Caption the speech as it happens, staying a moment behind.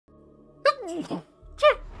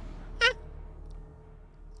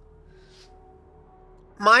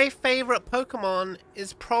My favorite Pokemon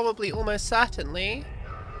is probably almost certainly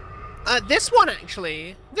this one,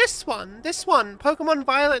 actually. This one. Pokemon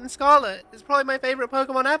Violet and Scarlet is probably my favorite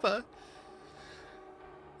Pokemon ever.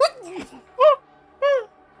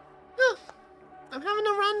 I'm having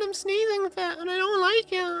a random sneezing fit and I don't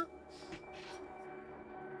like it.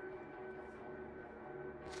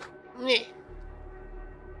 Meh.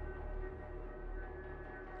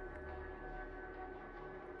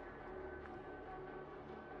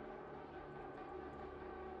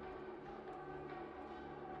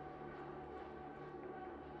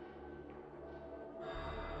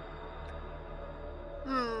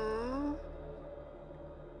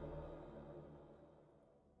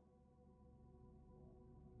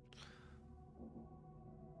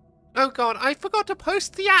 Oh god, I forgot to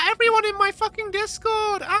post the everyone in my fucking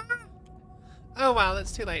Discord! Ah! Oh wow,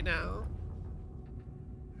 it's too late now.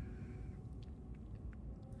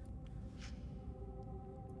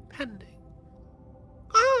 Pending.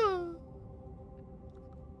 Oh!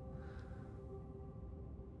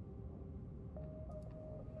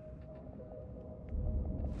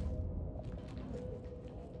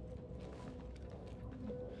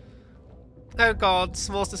 Oh god,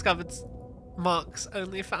 Smalls discovered Mark's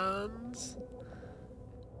OnlyFans.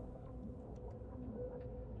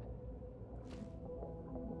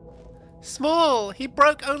 Small! He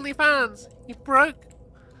broke OnlyFans! He broke...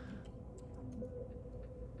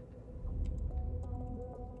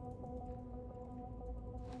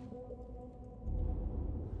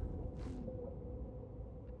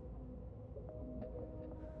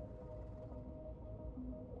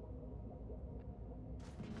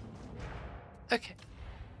 Okay.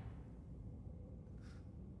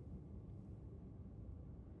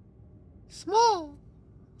 Small.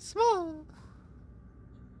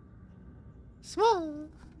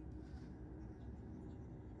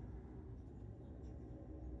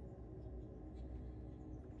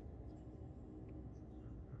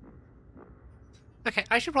 Okay,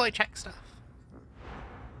 I should probably check stuff.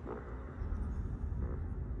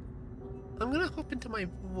 I'm gonna hop into my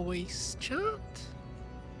voice chat.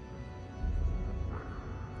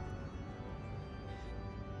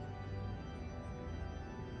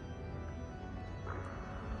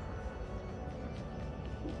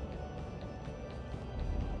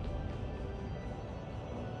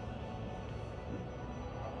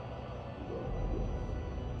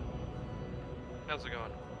 How's it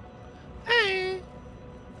going? Hey!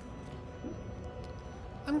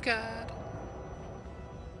 I'm good.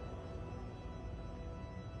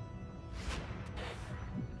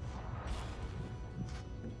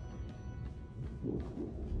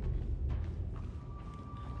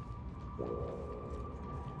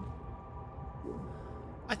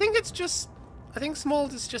 I think it's just... I think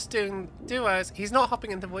Smald is just doing duos. He's not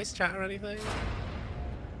hopping into voice chat or anything.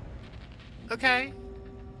 Okay.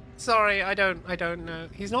 Sorry, I don't know.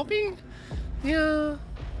 He's not being... Yeah.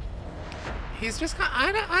 He's just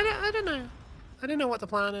kind of, I don't know. I don't know what the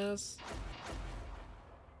plan is.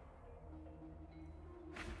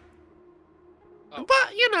 Oh,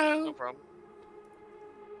 but, you know. no problem.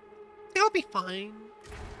 It'll be fine.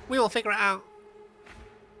 We will figure it out.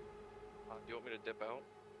 Do you want me to dip out?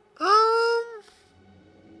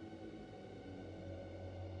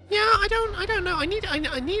 Yeah, I don't know. I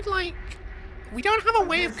need like... We don't have a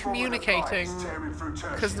way of communicating,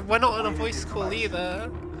 because we're not on a voice call either.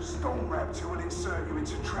 Storm Raptor will insert you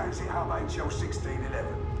into transit hub HL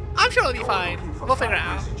 1611. I'm sure it'll be fine. We'll figure it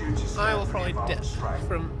out. I will probably dip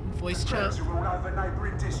from voice chat. All over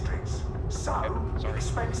neighbouring districts. So,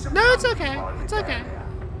 expect some... No, it's okay. It's okay.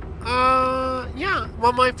 Yeah.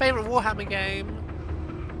 Well, my favourite Warhammer game.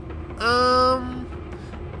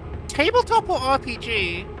 Tabletop or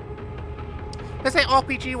RPG? Let's say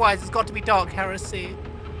RPG-wise, it's got to be Dark Heresy.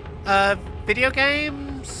 Video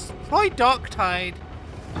games, probably Darktide,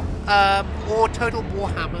 or Total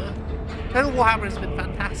Warhammer. Total Warhammer has been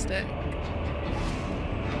fantastic.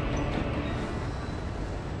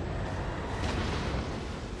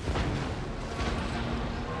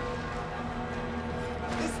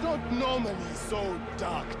 It's not normally so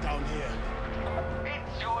dark down here.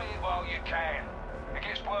 Enjoy it while you can. It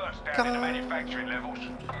gets worse down in the manufacturing levels.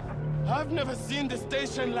 I've never seen the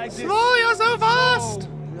station like this. Small, you're so fast! So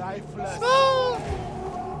lifeless. Small!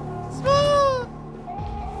 Small!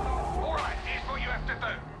 Alright, here's what you have to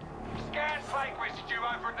do. Scan plague residue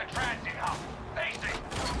over at the transit hub. Easy.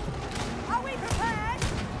 Are we prepared?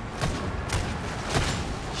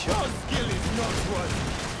 Your skill is not worth.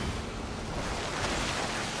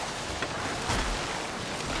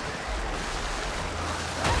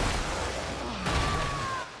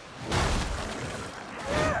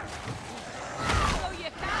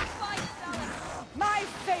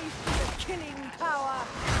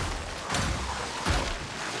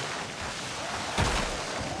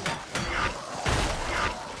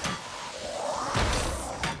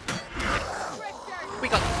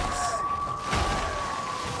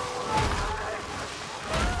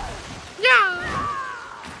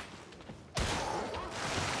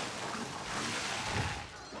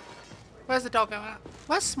 Where's the doggo at?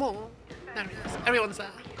 Where's Small? There he is. Everyone's there.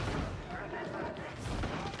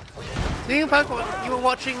 Speaking of Pokemon, you were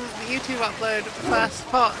watching the YouTube upload of the first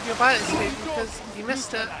part of your pilot stream because you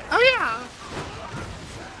missed it. Oh yeah!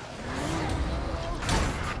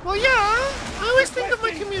 Well yeah! I always think of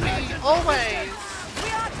my community. Always.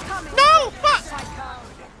 We aren't coming. No! Fuck! Psycho.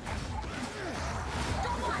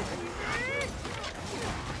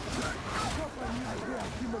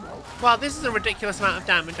 Well, this is a ridiculous amount of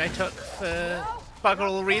damage I took for bugger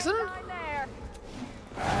all reason. Line there.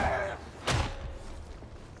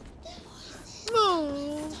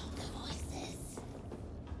 No.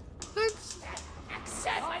 Let's...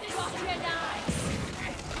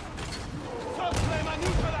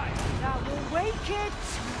 Now we'll wake it.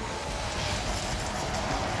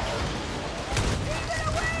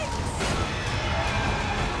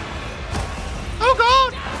 Oh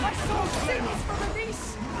god! My soul sings for release.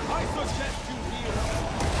 I suggest you heal.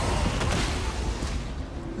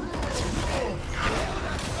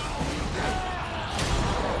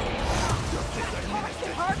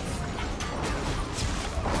 It hurts.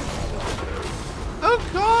 Oh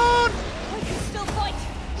god! We can still fight.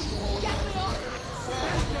 Get me off.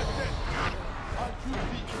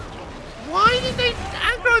 Why did they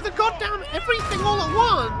aggro the goddamn everything all at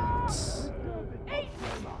once? Eat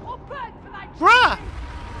or burn for that. Bruh!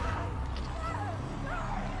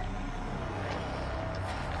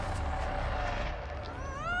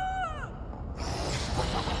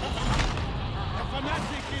 The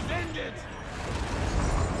fanatic is ended.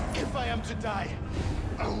 If I am to die,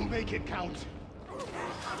 I will make it count.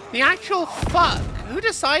 The actual fuck? Who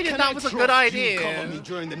decided that was a good Cover me idea?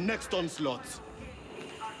 during the next onslaught.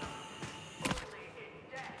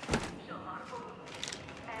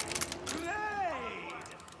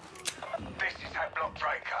 This is Headblock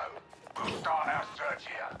Draco. We'll start our search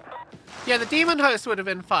here. Yeah, the demon host would have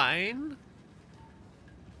been fine.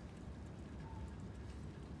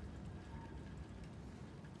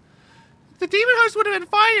 The demon host would have been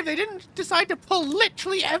fine if they didn't decide to pull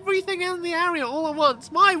literally everything in the area all at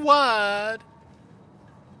once. My word.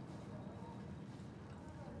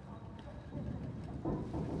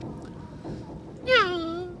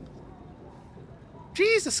 Yeah.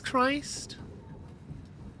 Jesus Christ.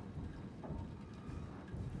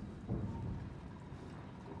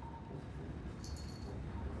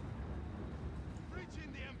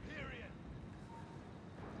 Reaching the Empyrean.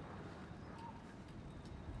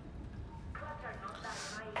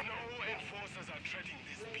 No enforcers are treading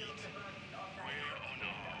this beat. We're on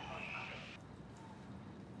our own.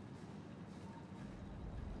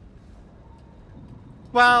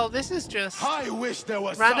 Well, this is just I wish there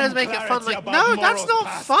was randos some make it fun. clarity Like, about no, that's Moro's not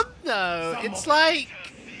past. fun though. Some It's of like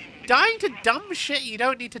dying to dumb shit you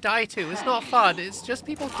don't need to die to. It's not fun. It's just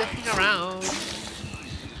people dicking around.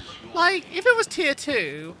 Like, if it was tier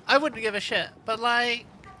 2, I wouldn't give a shit. But like,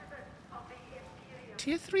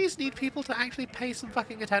 tier 3s need people to actually pay some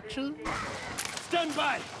fucking attention. Stand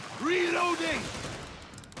by. Reloading.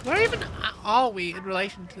 Where even are we in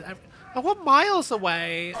relation to that? Oh, we're miles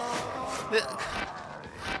away.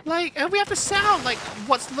 Like, and we have to set out like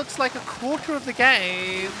what looks like a quarter of the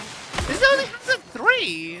game. This only Hazard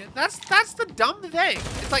 3. That's the dumb thing.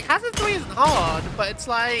 It's like Hazard 3 isn't hard, but it's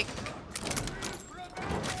like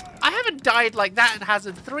I haven't died like that in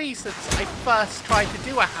Hazard 3 since I first tried to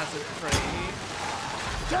do a Hazard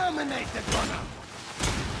 3. Terminate the gunner.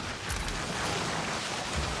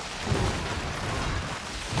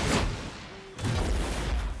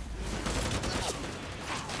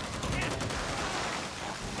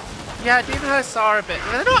 Yeah, demon hosts are a bit.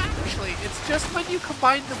 They're not actually. It's just when you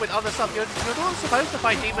combine them with other stuff. You're not supposed to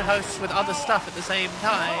fight demon hosts with other stuff at the same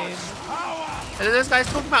time. And then those guys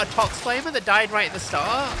talking about Tox Flamer that died right at the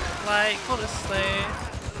start. Like, honestly.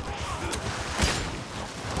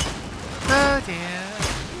 Oh dear.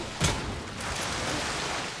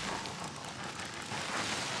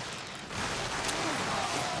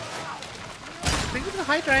 Think of the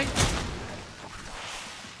hydrate.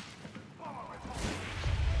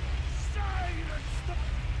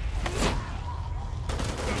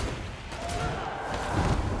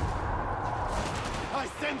 I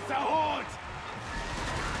sense a horde.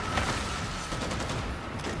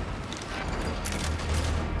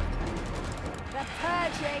 The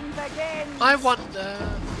purging begins. I wonder,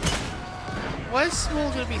 what is Small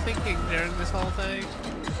going to be thinking during this whole thing?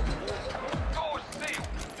 Doors sealed.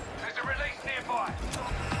 There's a release nearby.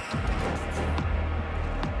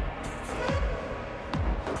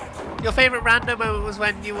 Your favourite random moment was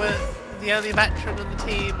when you were the only veteran on the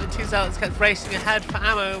team and two zealots kept racing ahead for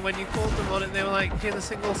ammo. When you called them on it, they were like, here's a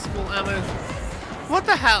single small ammo. What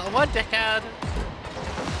the hell? What dickhead?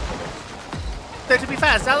 Though to be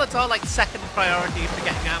fair, zealots are like second priority for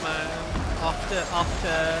getting ammo after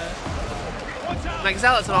like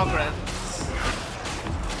zealots and ogrins.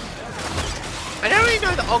 I don't really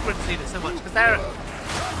know the ogrins need it so much because they're. I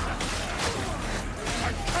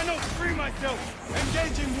cannot free myself.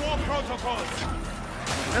 Engaging war protocols.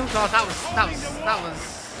 Oh god, that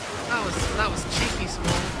was cheeky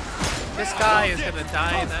small. This guy is gonna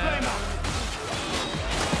die there.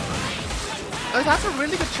 Oh, that's a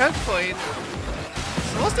really good choke point.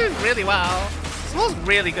 Small's doing really well. Small's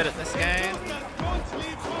really good at this game.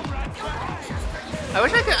 I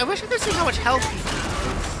wish I could see how much health he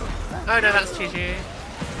has. Oh no, that's GG.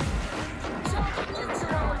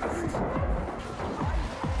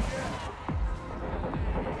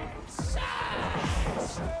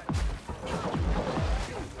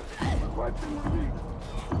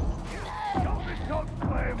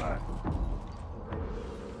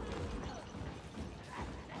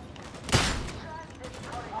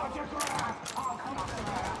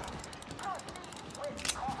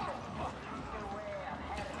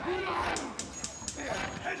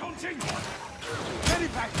 Get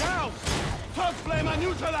it back down! Third flamer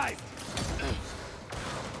neutralized!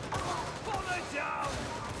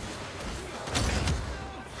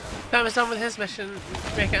 Flamer's done with his mission.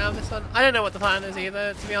 Make it out of this one. I don't know what the plan is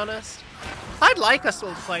either, to be honest. I'd like us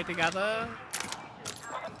all to play together.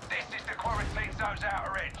 This is the quarantine zone's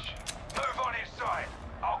outer edge. Move on inside.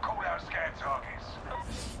 I'll call out scan targets.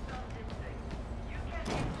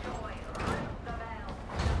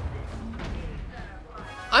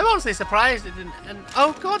 I'm honestly surprised it didn't. And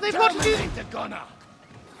oh god, they've got to do. The gunner!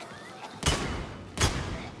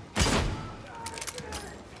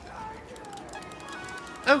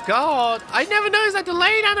 Oh god, I never noticed that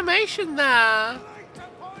delayed animation there.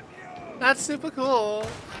 That's super cool.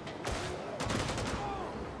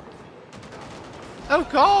 Oh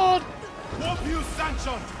god. Warp you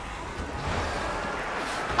sanctioned!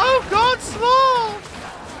 Oh god, small.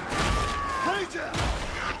 Ranger!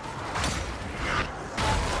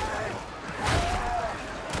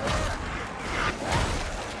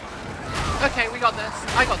 Okay, we got this.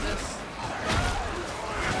 I got this.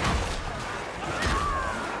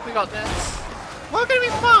 We got this. We're gonna be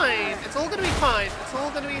fine. It's all gonna be fine. It's all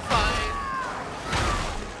gonna be fine.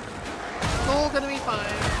 It's all gonna be fine.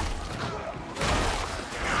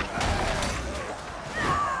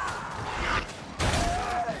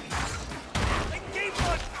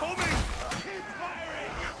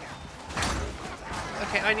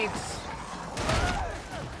 Okay, I need.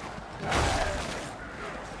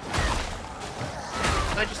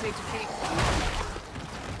 I just need to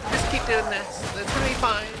keep doing this. It's gonna be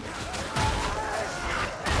fine.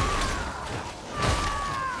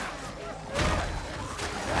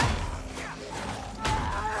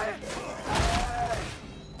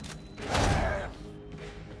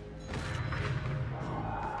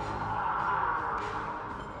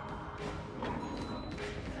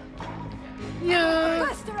 Yeah.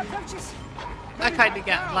 Master approaches. I kind of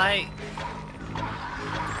get like.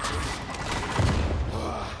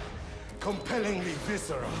 Compellingly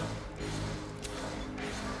visceral.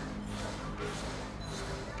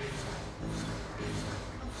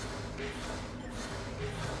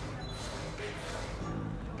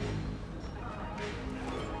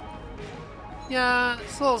 Yeah,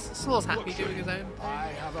 Small's happy doing his own thing.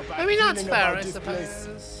 I mean, that's fair, I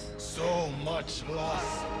suppose. So much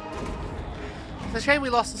loss. It's a shame we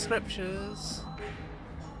lost the scriptures.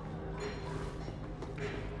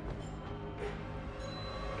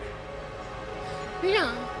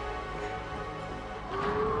 Yeah.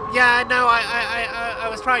 Yeah, no, I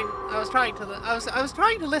was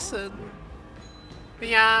trying to listen. But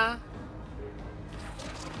yeah.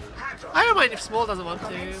 I don't mind if Small doesn't want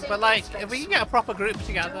to, but like, if we can get a proper group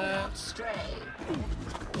together.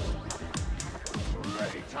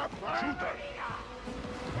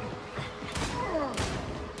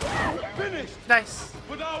 Finished! Nice.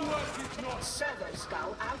 But our work is not. Servo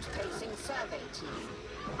skull outpacing survey team.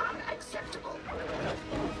 Unacceptable.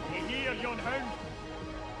 You hear, yon hound?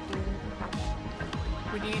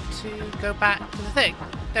 We need to go back to the thing,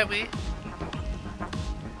 don't we?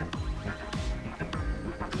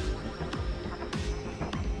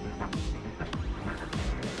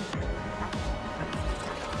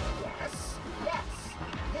 Yes.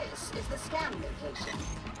 This is the scan location.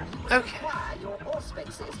 Okay. Require your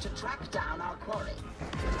auspices to track down our quarry.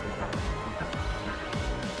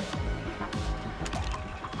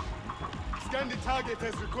 Scan the target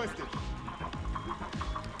as requested.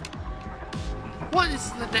 What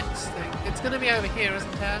is the next thing? It's gonna be over here,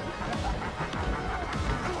 isn't it?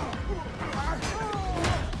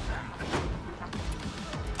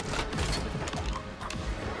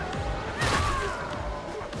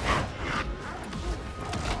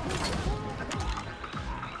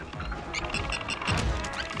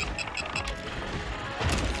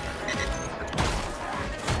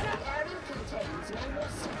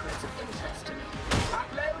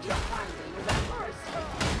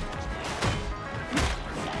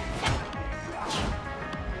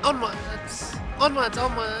 Onwards,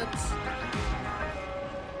 onwards.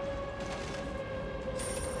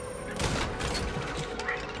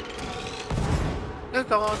 Oh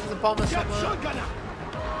god, there's a bomber somewhere.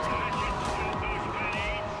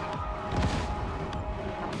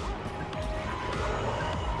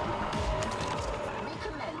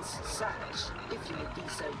 Recommence search, if you would be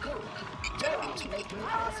so good. Don't make me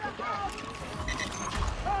ask again.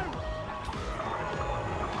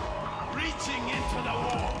 Reaching into the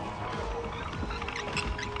wall.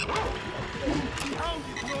 Behind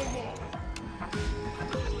it, no more.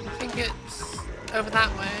 I think it's over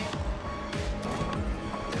that way.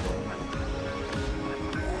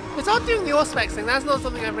 It's odd doing the Auspex thing. That's not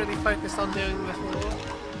something I've really focused on doing before.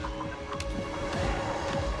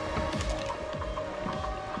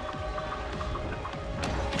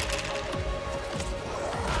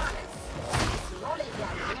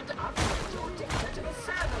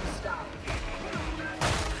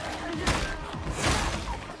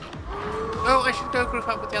 Oh, I should go group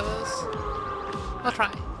up with the others. I'll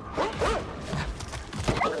try.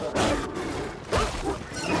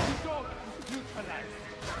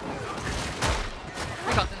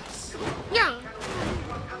 I got this. Yeah.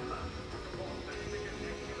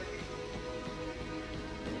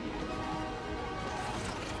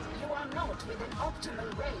 You are not within optimal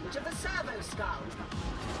range of a servo skull.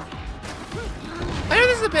 I know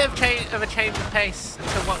this is a bit of a change of pace to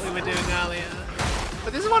what we were doing earlier,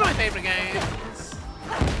 but this is one of my favourite games.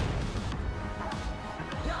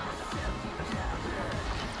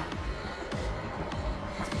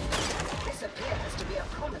 This appears to be a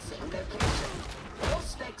promising location. Your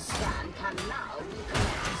spec scan can now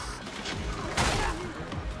recommence.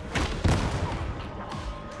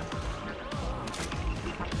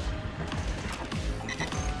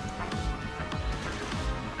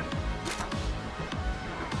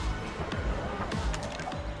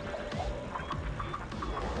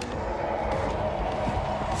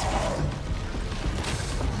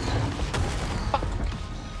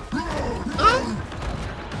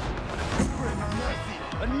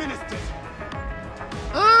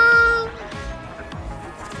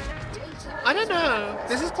 I don't know.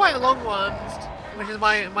 This is quite a long one, which is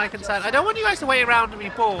my concern. I don't want you guys to wait around and be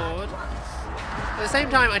bored. At the same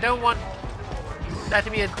time, I don't want there to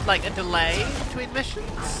be like a delay between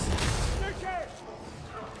missions.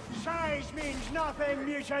 Size means nothing,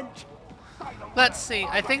 mutant. Let's see.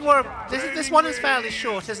 I think this one is fairly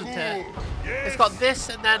short, isn't it? It's got this,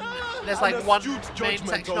 and then there's like one main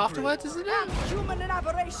section afterwards, isn't it? Human and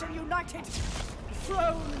aberration united.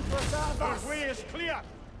 Throne preserve us. Our way is clear.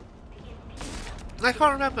 I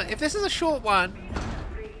can't remember. If this is a short one,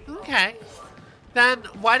 okay, then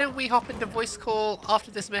why don't we hop into voice call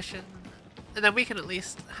after this mission, and then we can at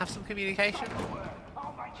least have some communication.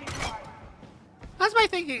 That's my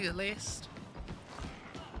thinking, at least.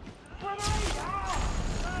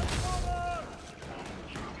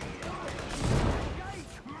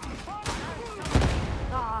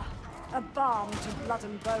 Ah, a balm to blood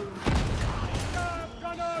and bone.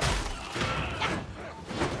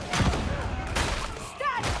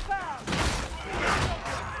 Stand firm!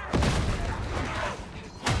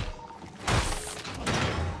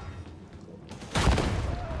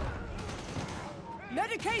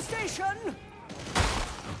 Medicaid station!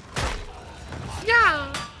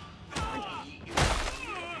 Yeah!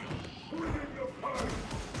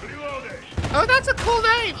 Oh, that's a cool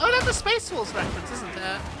name! Oh, that's a Space Force reference, isn't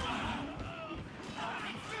it?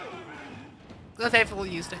 Oh, they've all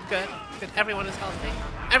used it. Good. Good. Everyone is healthy.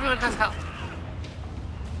 Everyone has health.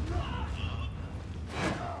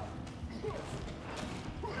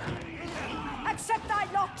 Accept thy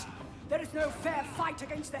lot! There is no fair fight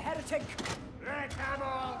against the heretic. Let them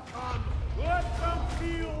all come. Let them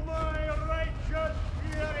feel my righteous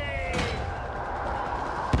fury.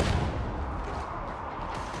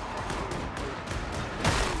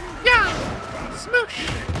 Yeah! Smoosh!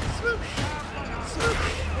 Smoosh!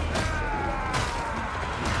 Smoosh!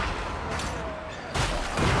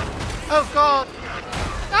 Oh god!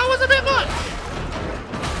 That was a bit much!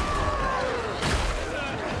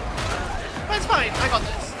 But it's fine, I got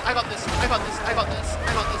this. I got this. I got this. I got this.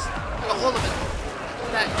 I got this. I got all of it.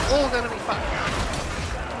 They're all gonna be fine.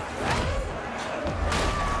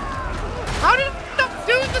 How did I stop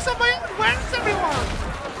doing this on my own? Where's everyone?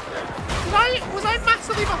 Was I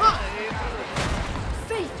massively behind?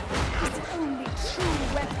 Faith is the only true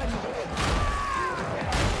weapon.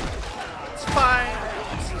 It's fine.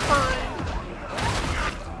 It's fine.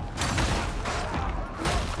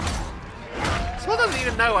 This one doesn't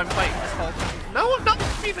even know I'm fighting this whole time. No one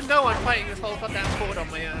doesn't even know I'm fighting this whole goddamn board on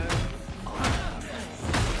my own.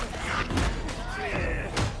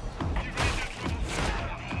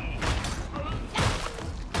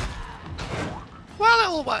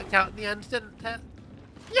 all worked out in the end, didn't it?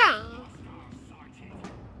 Yeah.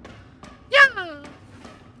 Yeah.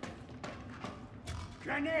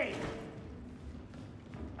 Grenade!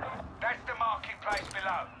 That's the marketplace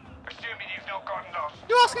below. Assuming you've not gotten lost.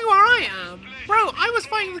 You're asking where I am? Bro, I was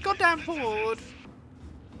fighting the goddamn horde.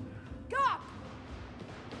 Go up!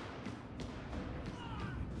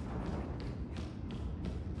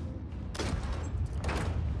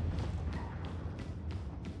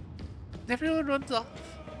 Everyone runs off.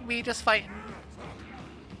 Me just fighting.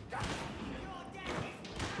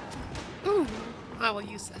 Ooh, I will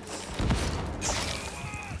use this.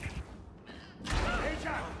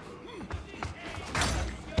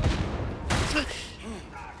 Swoosh.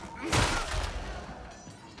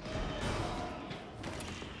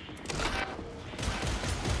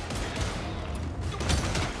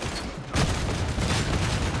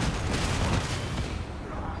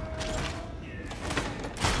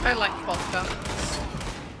 I like both guns.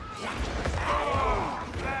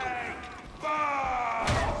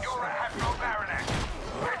 You're a Hadrock Baronet.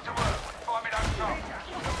 Get to work. Find me those songs.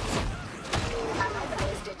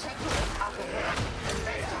 Anomalies detected up ahead.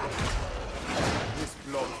 Investigate. This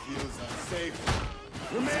block feels unsafe.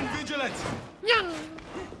 Remain vigilant! Yeah.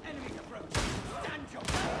 Enemies approach. Stand your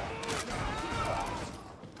ground.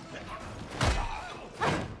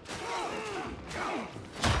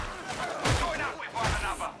 Join up with one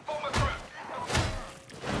another. Form a group.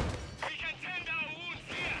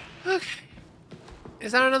 Okay.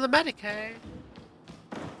 Is there another Medicaid?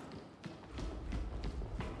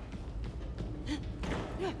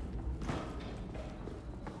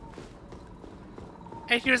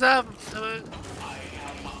 Hey, reserve ammo.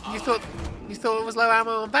 You thought it was low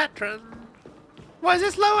ammo on veteran? Why is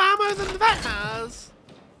this low ammo than the vet has?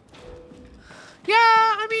 Yeah,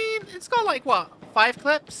 I mean, it's got like what, 5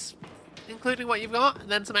 clips, including what you've got, and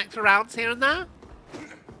then some extra rounds here and there.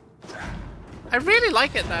 I really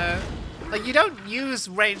like it though. Like, you don't use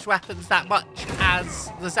ranged weapons that much as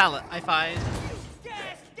the Zealot, I find.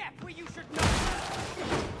 Step where you should not.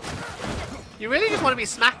 You really just want to be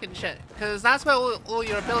smacking shit, because that's where all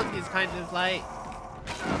your abilities kind of like...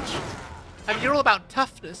 I mean, you're all about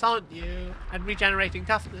toughness, aren't you? And regenerating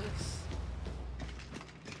toughness.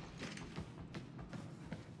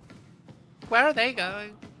 Where are they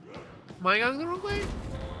going? Am I going the wrong way?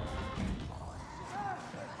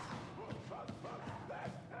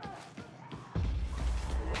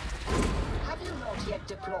 Have you not yet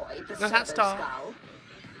deployed the No, that's Servo Star. Skull?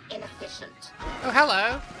 Inefficient. Oh,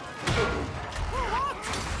 hello.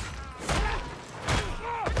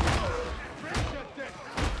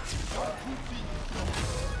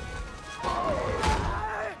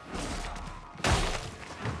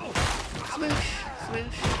 Swoosh,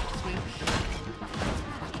 swoosh, swoosh.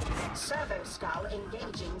 Servo Skull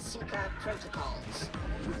engaging Seeker protocols.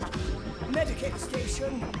 Medicate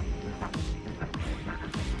station.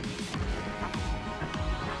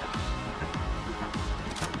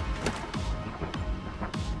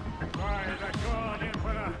 By the God,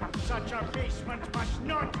 Emperor, such a basement must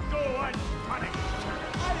not go unpunished.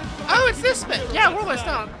 Oh, it's this bit. Yeah, we're almost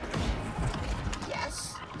done.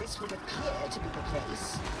 Yes, this would appear to be the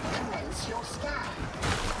case. Commence your scan.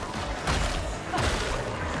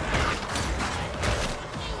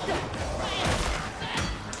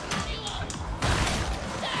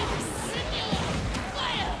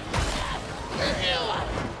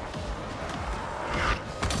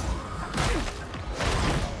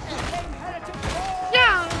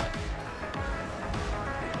 Yeah.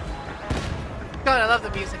 God, I love the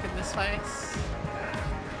music in this place.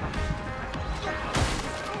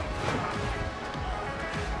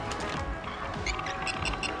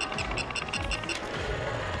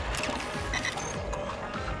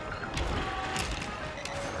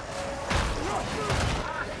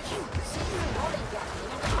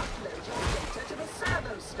 Upload your data to the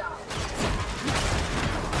Servo Skull.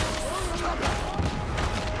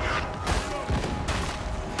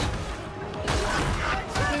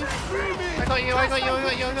 I got you, I got you, I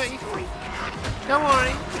got you, I got you. Don't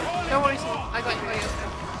worry. Don't worry, I got you, I got you.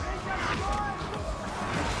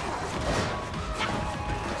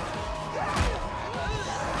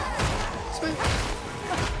 Smooth.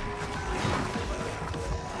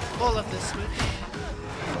 All of this smooth.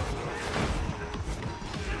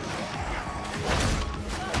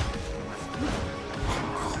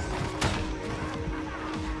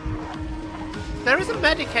 There is a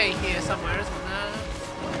Medicaid here somewhere, isn't there?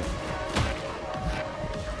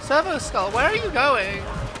 Servo Skull, where are you going?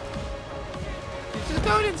 You're just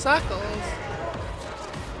going in circles.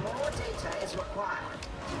 More data is required.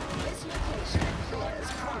 This location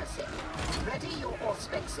appears promising. Ready your Auspex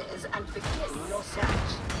Auspexes and begin your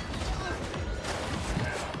search.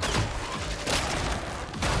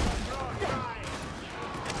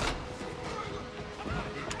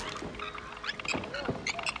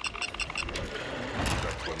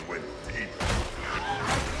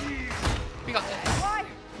 We got this. Why?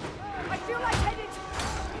 I feel like headed.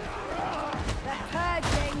 The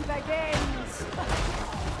purging begins.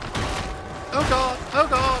 Oh god, oh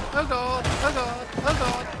god, oh god, oh god, oh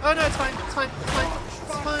god. Oh no, it's fine, it's fine, it's fine, it's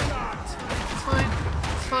fine, it's fine,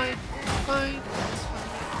 it's fine, it's fine,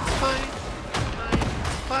 it's fine,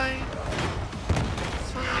 it's fine,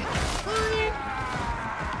 it's fine,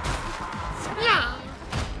 it's fine. Yeah.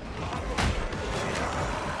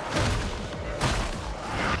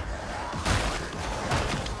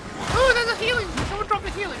 Oh, there's a healing! Someone dropped a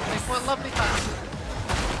healing. Like, what a lovely class.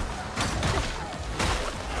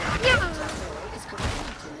 Yeah. Is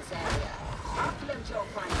complete in this area. Upload your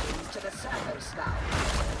findings to the servo scout.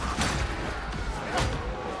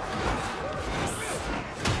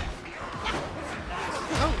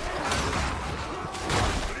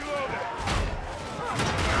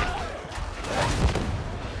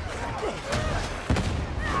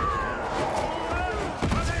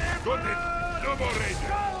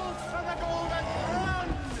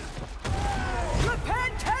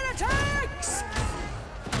 Repent, heretics!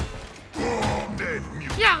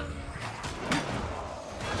 Yeah.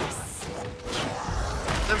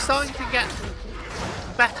 I'm starting to get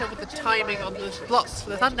better with the timing on the blocks for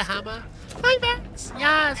the Thunderhammer. Hi, Max.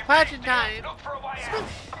 Yeah, it's purging time. Look for a way out.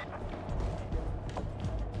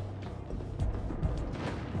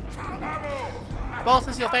 Bolt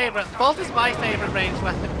is your favourite. Bolt is my favourite ranged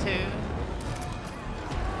weapon too.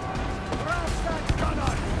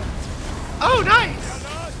 Oh, nice!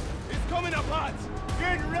 It's coming apart!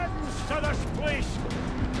 Good riddance to this place!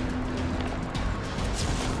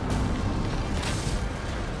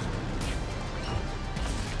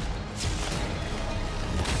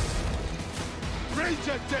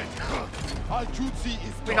 Ranger dead! Our jutsi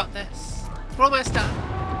is We done. got this. We're almost done.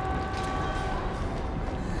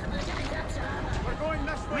 We're going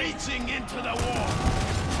this way! Reaching into the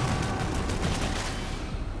wall!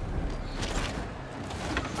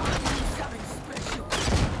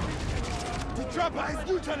 The trapper is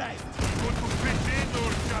neutralized! Want to fit in or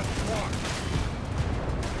just walk?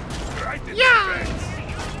 Right in Yeah! the face.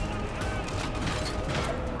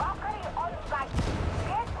 Valkyrie on site.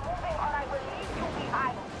 Get moving or I will leave you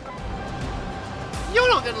behind. You're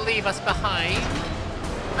not going to leave us behind.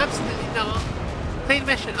 Absolutely not. Clean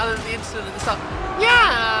mission other than the incident at the start.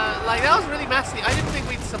 Yeah! Like, that was really messy. I didn't think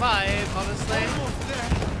we'd survive, honestly.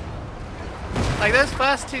 Like, those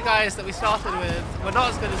first two guys that we started with were not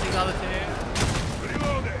as good as these other two.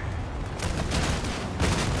 Reloading.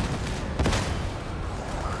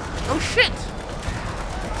 Oh, shit!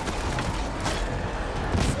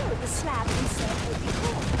 So the slab himself will be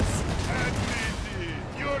caught. And easy.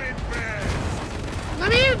 You're impressed. Let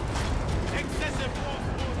me in! Excessive force!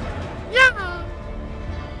 Yeah!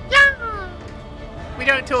 Yeah! We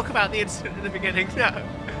don't talk about the incident in the beginning, no.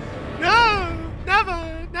 No!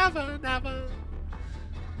 Never, never, never.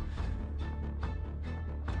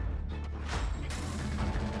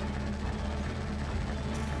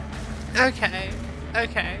 Okay,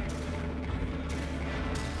 okay.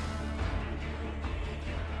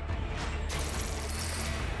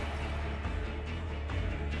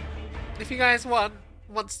 If you guys want,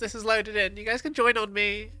 once this is loaded in, you guys can join on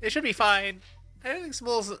me. It should be fine. I don't think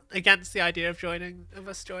Small's against the idea of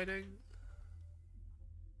us joining.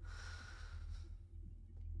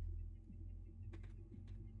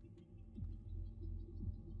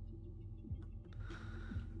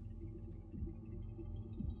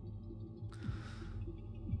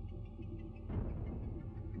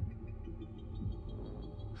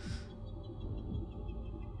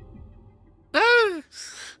 No!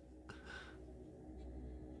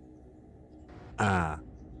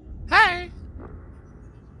 Hey!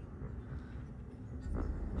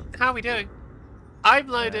 How are we doing? I'm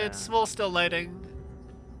loaded, Small's still loading.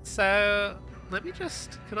 So, let me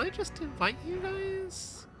just... Can I just invite you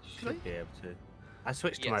guys? Can I? Should be able to. I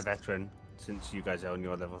switched to my Yes. veteran since you guys are on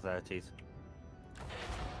your level 30s.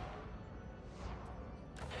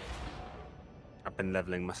 I've been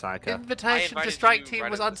leveling my psycho. Invitation to invited strike you team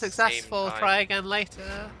right was at the same unsuccessful. time. Try again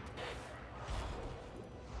later.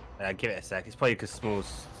 Give it a sec. It's probably because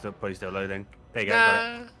Small's probably still loading. There you go.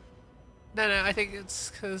 Got it. No, I think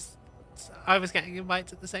it's because I was getting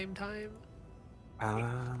invites at the same time.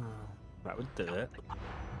 Ah, that would do it.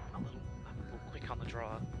 Ooh, quick on the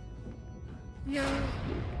draw. Yeah.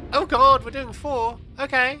 Oh god, we're doing 4.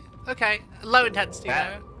 Okay. Low intensity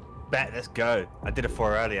though. Bet, let's go. I did a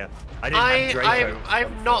 4 earlier. I didn't have Draco.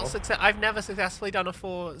 I've never successfully done a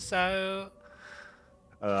 4, so.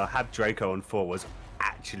 Have Draco on 4 was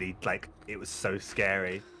actually like it was so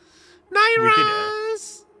scary.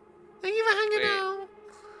 Nairas! Thank you for hanging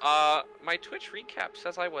out. My Twitch recap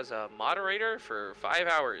says I was a moderator for 5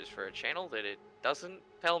 hours for a channel that it doesn't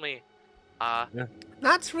tell me. Yeah.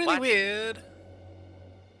 That's really What? weird.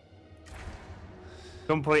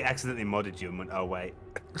 Some point accidentally modded you and went, oh wait.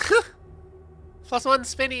 +1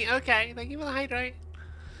 Spinny. Okay, thank you for the hydrate.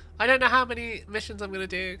 I don't know how many missions I'm gonna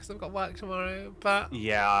do because I've got work tomorrow, but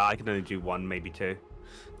Yeah, I can only do 1, maybe 2.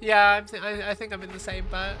 yeah, I think I'm in the same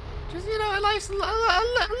boat. Just a nice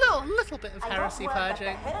little bit of heresy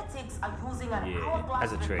purging. Yeah,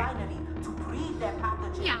 as a treat.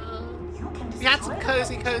 Yeah. We had some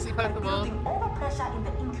cozy Pokemon.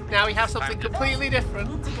 Now we have something completely different.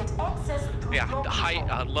 Yeah,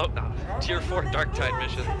 tier 4 Darktide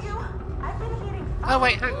mission. Oh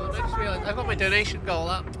wait, hang on, I just realised I've got my donation goal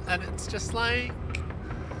up, and it's just like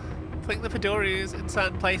putting the Padoris in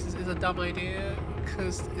certain places is a dumb idea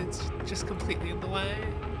because it's just completely in the way.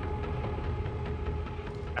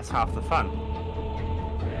 That's half the fun.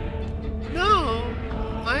 No,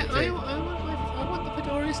 I want the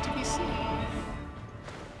Padoris to be seen.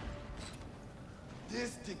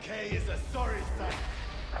 This decay is a sorry sight.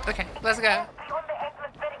 Okay, let's go. On the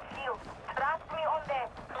atmospheric field. Trust me on that.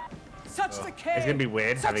 Such decay. It's gonna be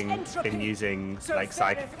weird such having entropy. been using So like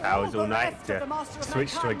fair psychic if powers all all the night rest of the to master of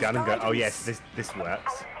switch to a mankind's gun and go, oh guidance. yes, this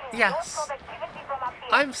works. Yes. Productivity from up here.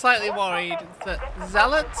 I'm slightly worried that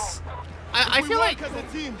zealots. I feel like As a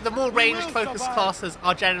team, the more we ranged will focused survive. classes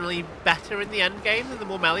are generally better in the end game than the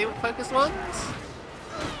more melee focused ones.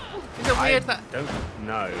 Is it weird that? I don't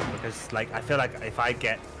know because like I feel like if I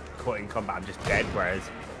get caught in combat, I'm just dead. Whereas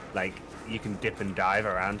like you can dip and dive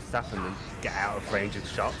around stuff and then get out of range of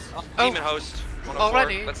shots. Oh. Demon Host. 104.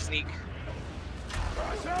 Already? Let's sneak.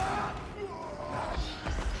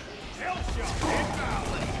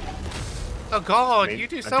 Oh god, I mean, you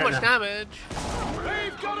do I so don't much know. damage.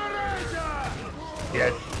 We've got a ranger!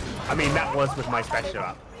 Yeah, I mean that was with my special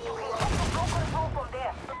up.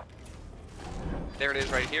 There it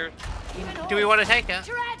is right here. Do we want to take it?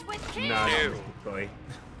 No, boy.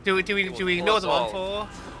 Do we ignore them on 4?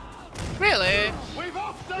 Really? We've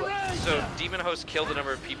off the ranger! So Demon Host killed the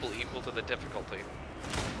number of people equal to the difficulty.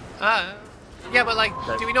 Yeah, but like,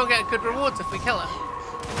 do we not get good rewards if we kill it?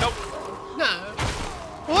 Nope. No.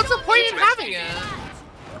 Well, what's the point in having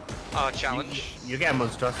it? Challenge. You get a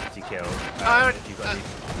monstrosity kill. already- if you've got these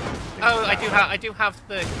things Oh, like that. I do have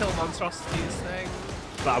the kill monstrosities thing.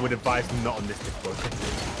 But I would advise not on this difficulty.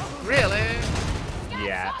 Really?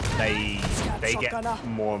 Yeah, they get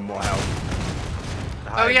more and more health.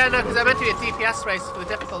 The Oh higher yeah, no, the because they're meant to be a DPS race for the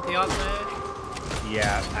difficulty, aren't they?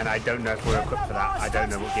 Yeah, and I don't know if we're equipped for that. I don't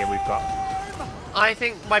know what gear we've got. I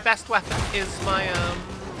think my best weapon is my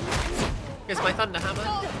Thunder Hammer.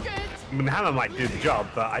 I mean, the hammer might do the job,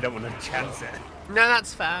 but I don't want to chance it. No,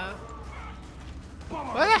 that's fair.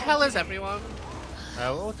 Where the hell is everyone? We're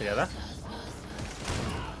all together.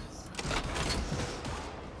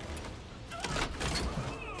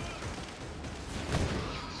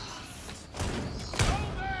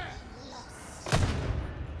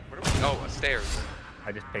 Where do we go? Stairs.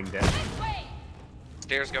 I just pinged it.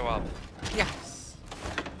 Stairs go up. Yes.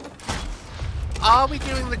 Are we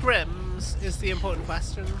doing the Grims? Is the important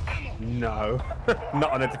question. No,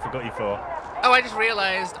 not on a difficulty 4. Oh, I just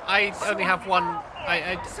realised I only have one.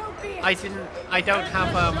 I don't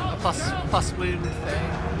have a plus wound thing.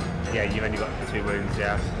 Yeah, you've only got 2 wounds.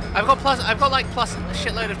 Yeah. I've got like plus a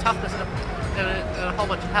shitload of toughness and a whole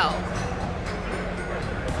bunch of health.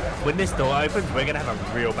 When this door opens, we're gonna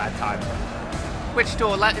have a real bad time. Which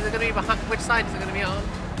door? Is it going to be behind? Which side is it going to be on?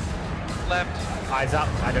 Left. Eyes up.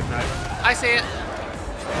 I don't know. I see it.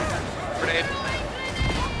 Grenade.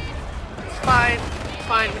 It's fine. It's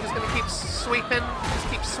fine. We're just going to keep sweeping.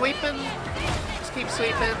 Just keep sweeping. Just keep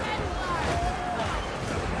sweeping.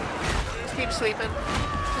 Just keep sweeping.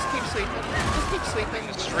 Just keep sweeping. Just keep sweeping.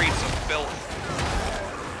 Streets of filth.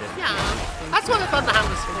 Yeah. That's what the Thunder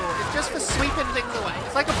Hammer's for. It's just for sweeping things away.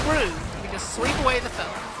 It's like a broom. You just sweep away the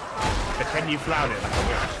filth. But can you flout it like a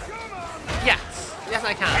witch? Yes. Yes,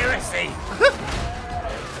 I can. Heresy!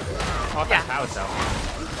 Oh, Yeah. that power cell.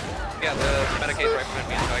 Yeah, the Medicaid's right behind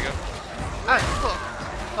me and Tiger. Oh, cool.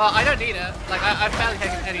 Well, I don't need it. Like, I've barely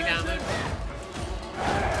taken any damage.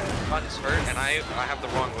 Gun's hurt, and I have the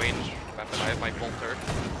wrong range weapon. I have my bolter.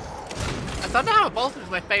 A Thunder Hammer Bolter is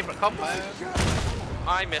my favourite combo.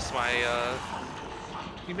 I miss my,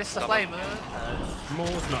 You missed the Stomach. flamer.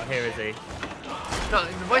 Small's not here, is he? No,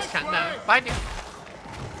 in the voice chat, no. Behind you.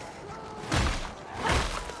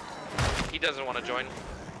 doesn't want to join.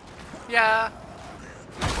 Yeah.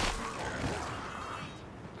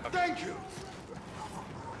 Thank you.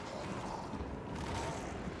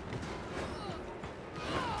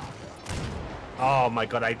 Oh my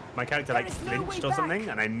god, my character like flinched or something,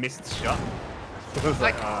 and I missed the shot. I was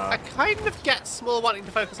like, I kind of get small wanting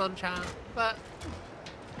to focus on chat, but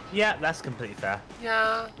yeah, that's completely fair.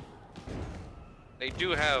 yeah. They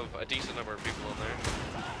do have a decent number of people in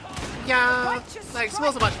there. Yeah, like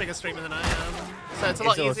Small's a much bigger streamer than I am, so it's a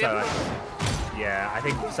lot easier. Also, yeah, I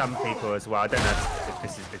think some people as well, I don't know if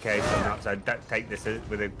this is the case or not, so don't take this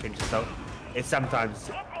with a pinch of salt. It's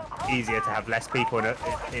sometimes easier to have less people in a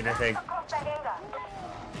thing.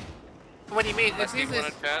 What do you mean? It's People easier.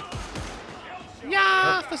 in a chat.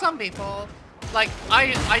 Yeah, for some people. Like,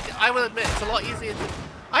 I will admit, it's a lot easier to...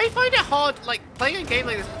 I find it hard, like, playing a game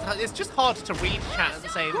like this, it's just hard to read chat at the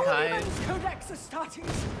same time.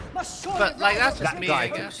 But, like, that's just me, I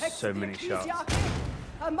guess. So many shots.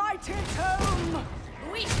 A mighty tome.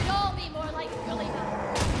 We should all be more like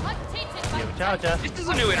Gulliver. Untainted by You have a charger. This is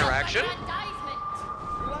a new interaction. Like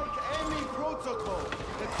any protocol,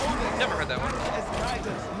 the codex Never heard that one. is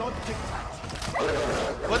guidance, not dictate.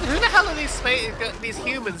 What, who the hell are these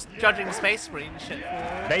humans judging Space Marine shit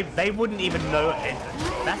for? They wouldn't even know it.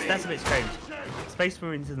 That's a bit strange. Space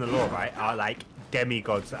Marines in the lore, right, are like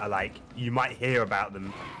demigods that are like, you might hear about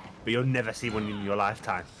them, but you'll never see one in your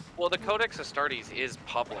lifetime. Well, the Codex Astartes is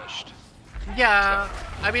published. Yeah,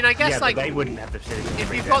 I mean, I guess, Yeah, like, but they wouldn't have the facility to if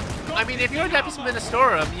read you've it. got, I mean, if you're an Epis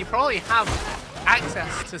Ministorum, you probably have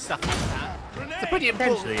access to stuff like that. It's a pretty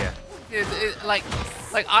important... Potentially, yeah. Like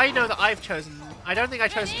I know that I've chosen. I don't think I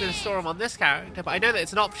chose Ministorum on this character, but I know that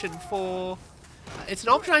it's an option for. It's an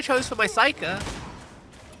option I chose for my Psyker.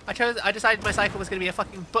 I decided my Psyker was going to be a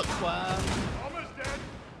fucking bookworm.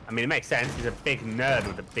 I mean, it makes sense. He's a big nerd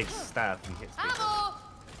with a big staff and hits people.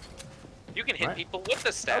 You can hit Right. people with the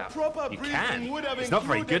A staff. proper You briefing can. would have It's not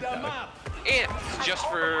very included good, a though. map. And just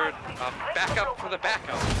for backup for the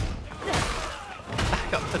backup.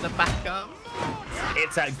 Back up to the backup.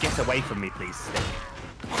 It's a get away from me, please.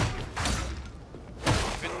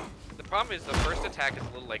 The problem is the first attack is a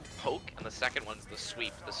little like poke, and the second one's the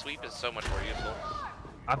sweep. The sweep is so much more useful.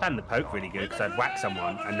 I found the poke really good because I'd whack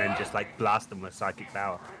someone and then just like blast them with psychic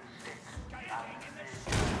power.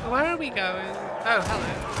 Where are we going? Oh, hello.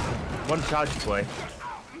 One charge boy.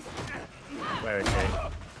 Where is he?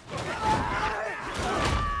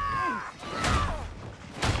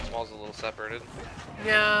 Small's a little separated.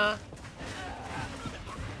 Yeah.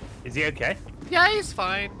 Is he okay? Yeah, he's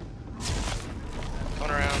fine.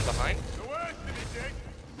 Going around behind.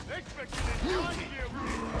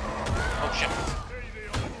 Oh shit.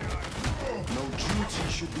 No duty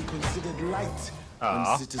should be considered light.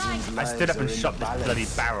 Aw. when citizens' I lives stood up are and in shot the this bloody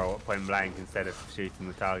balance. barrel at point blank instead of shooting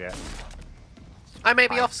the target. I may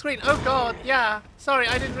be off screen. Oh god, yeah. Sorry,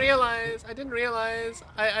 I didn't realize.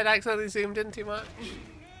 I'd accidentally zoomed in too much.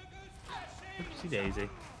 Oopsie daisy.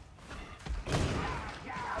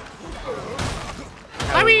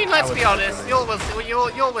 I mean, let's be honest. You're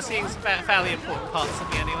seeing some fairly important parts of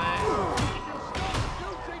me anyway.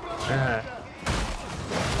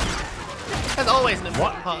 There's always an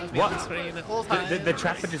important part of me on the screen at all times. The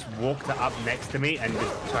trapper just walked up next to me and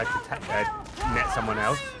just tried to net someone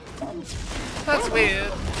else. That's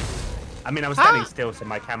weird. I mean, I was standing still, so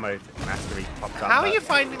my camo mastery popped up. How are but, you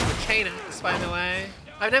finding the chain axe, by the way?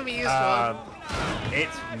 I've never used one.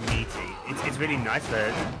 It's meaty. It's really nice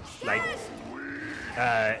for, like,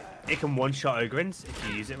 it can one-shot Ogrins if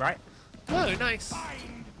you use it right. Oh, nice.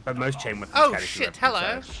 But most chain weapons Oh can if you shit, weapon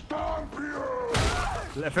hello. so.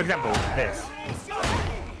 For example, this.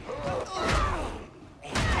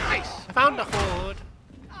 Nice. I found a horde.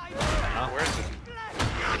 Where is it?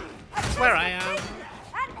 That's where I am.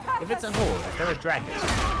 If it's a horde, is there a dragon?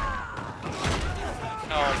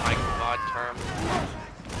 Oh my god, term.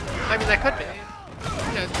 I mean, there could be.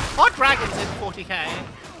 You know, are dragons in 40k?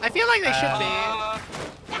 I feel like they should be.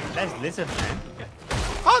 There's lizardmen.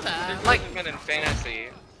 Are there? There's Like, lizardmen in fantasy,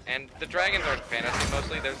 and the dragons aren't fantasy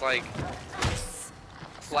mostly. There's like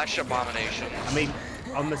flesh abominations. I mean,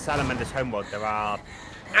 on the Salamander's homeworld, there are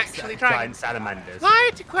actually giant dragons. salamanders.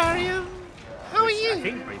 Hi, Aquarium. How are Which I you?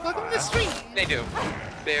 think breathe Welcome to the fire. stream. They do.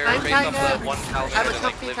 They're I'm based off Tiger. the one house I'm a that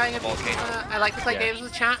like comfy lives Tiger. in the volcano. I like to play Yeah. games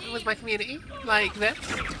with chat and with my community, like this.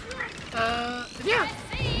 And yeah,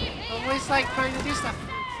 always like trying to do stuff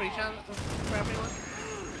for each other, for everyone.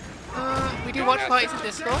 We do watch parties in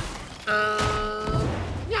Discord.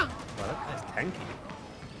 Yeah. Well, that's tanky.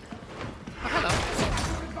 Oh, hello.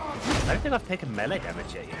 I don't think I've taken melee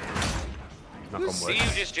damage yet. Knock on See, wood. you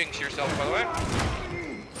just jinx yourself, by the way.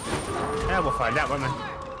 Yeah, we'll find out, won't we?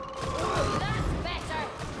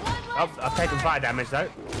 Oh, I've taken fire damage though.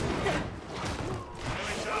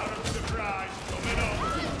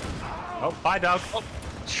 Oh, bye, dog. Oh,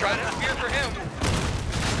 try to spear for him.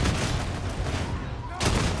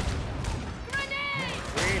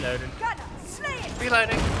 Reloading.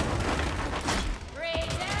 Reloading.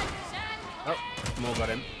 Oh, more got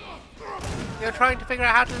him. You're trying to figure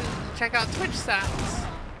out how to check out Twitch stats.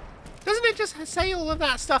 Doesn't it just say all of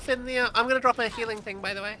that stuff in the... I'm going to drop a healing thing,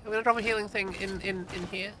 by the way. I'm going to drop a healing thing in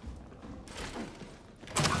here.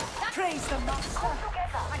 Praise the master.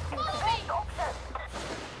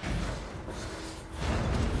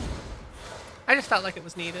 I just felt like it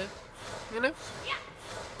was needed. You know?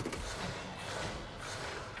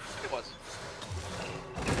 It was.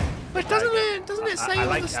 But doesn't it say all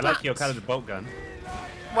the stats? I like your colored bolt gun.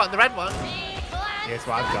 What, the red one? Yes,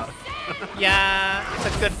 what I've got. Yeah, it's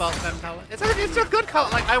a good bolt gun color. It's a good color.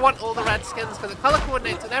 Like, I want all the red skins because it color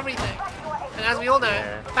coordinates with everything. And as we all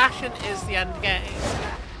know, fashion is the end game.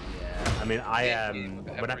 Yeah, I mean,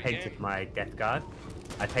 when I painted my Death Guard,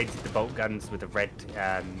 I painted the bolt guns with a red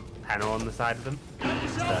panel on the side of them.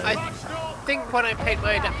 So. I think when I paint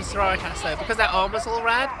my Adeptus Sororitas though, because their armor's all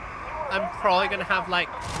red, I'm probably going to have like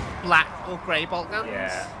black or grey bolt guns.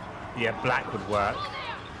 Yeah, black would work.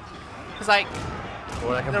 Because like...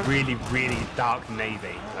 Or like a really, really dark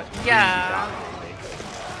navy. Like yeah. Really dark navy.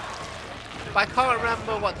 But I can't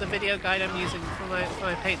remember what the video guide I'm using for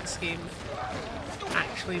my paint scheme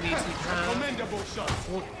actually needs to have.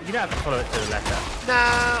 Well, you don't have to follow it to the letter. No,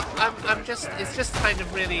 I'm just... It's just kind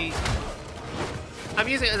of really... I'm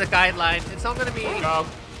using it as a guideline. It's not going to be... Dog.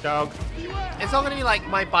 It's not going to be like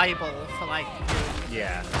my Bible for like...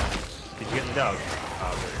 Yeah. Did you get the dog?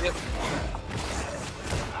 Oh, Yep.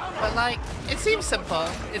 But like, it seems simple.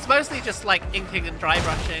 It's mostly just like inking and dry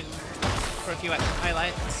brushing for a few extra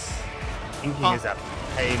highlights. Inking is a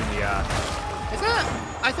pain in the ass. Is it?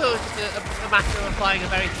 I thought it was just a matter of applying a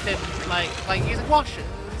very thin, like using washes.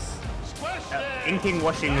 Inking,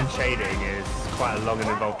 washing, and shading is quite a long and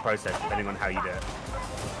involved process, depending on how you do it.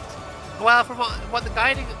 Well, from what the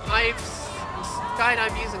guide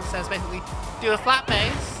I'm using says, basically, do a flat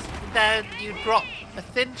base, then you drop a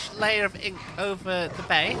thin layer of ink over the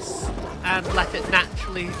base and let it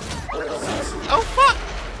naturally... Oh fuck!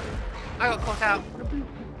 I got caught out.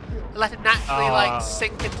 Let it naturally like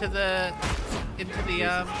sink into the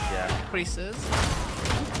creases.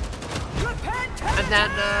 And then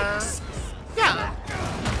yeah,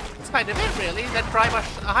 that's kind of it really. Then dry brush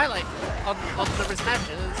a highlight on the risen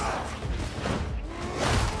edges.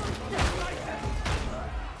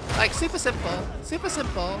 Like super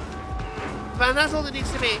simple. But that's all it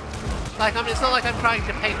needs to be. Like, I mean, it's not like I'm trying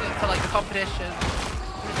to paint it for like a competition.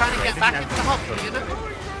 I'm trying to get back into the hobby, you know?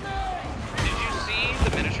 Did you see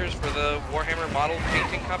the miniatures for the Warhammer model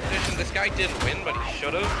painting competition? This guy didn't win, but he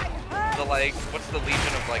should have. The like, what's the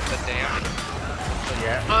Legion of like the Damned?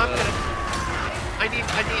 Yeah. I need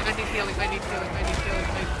healing. I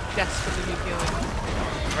desperately need healing.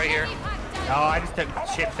 Right here. Oh, I just took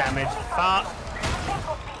shit damage. Fuck.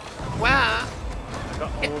 Where?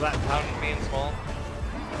 Got all that time. Being small.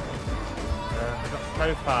 I got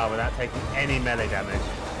so far without taking any melee damage.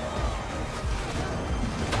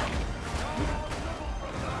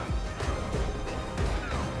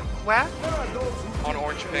 Where? On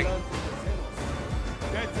orange ping.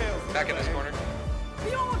 Back in this corner.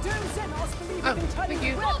 The Ordo Xenos believe in turning the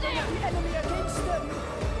weapon of the enemy against them.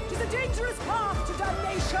 It is a dangerous path to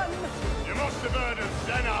damnation. You must have heard of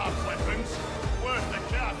Xenos weapons. Worth the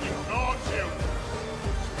Captain fortune.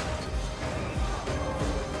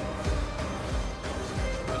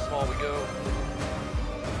 How small we go.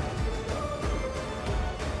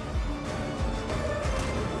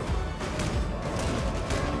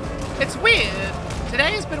 It's weird.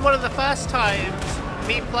 Today has been one of the first times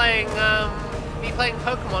me playing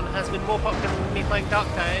Pokemon has been more popular than me playing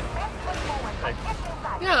Darktide.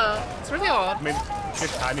 Yeah, it's really odd. I mean, good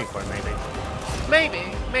timing for it, maybe. Maybe.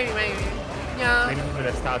 Yeah. Maybe people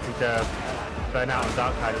are starting to burn out on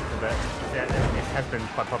Darktide a little bit. It has been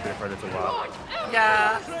quite popular for a little while.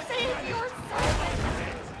 Yeah.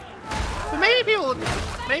 But maybe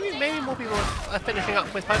more people are finishing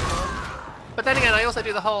up with Pokemon. But then again, I also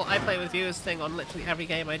do the whole I play with viewers thing on literally every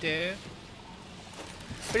game I do.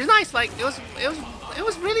 Which is nice, like, it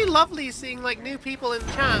was really lovely seeing, like, new people in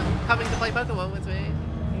chat coming to play Pokemon with me.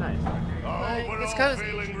 Nice. Like, We're it's all cozy.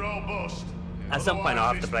 feeling robust. At some point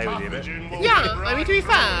I'll have to play with you a bit. Yeah, I mean, to be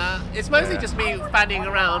fair, it's mostly just me fanning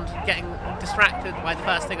around, getting distracted by the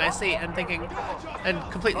first thing I see and thinking, and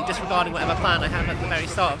completely disregarding whatever plan I have at the very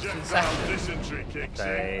start of the session. Dysentery kicks in.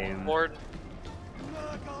 Same. Lord.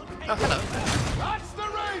 Oh, hello. That's the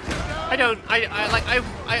Ranger now! I don't.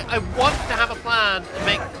 I want to have a plan and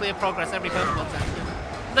make clear progress every Pokemon session,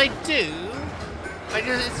 and I do.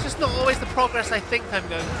 It's just not always the progress I think I'm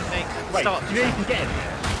going to make. Wait, Start. you know you can get in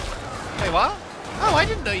there? Wait, what? Oh, I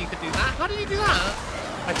didn't know you could do that. How did you do that?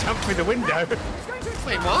 I jumped through the window.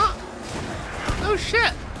 Wait, what? Oh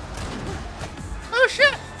shit! Oh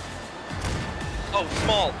shit! Oh,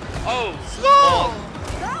 small. Oh, Small!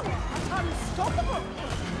 Now, that's unstoppable.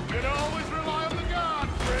 You can always rely on the guard,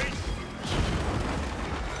 Freak.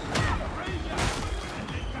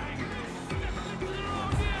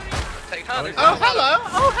 Take Hunter. Oh, hello!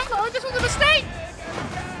 Oh, hello! This was a mistake!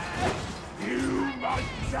 You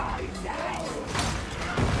must die now.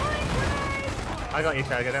 I got you,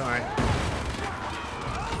 Tiger, don't worry.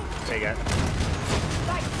 There you go.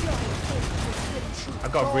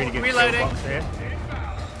 I've got a really good Reloading. kill box here.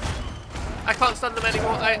 I can't stun them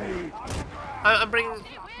anymore. I'm bringing.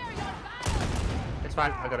 It's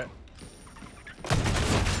fine, I got it.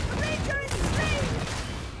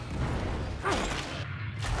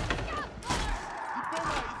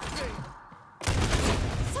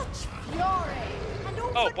 Such fury. And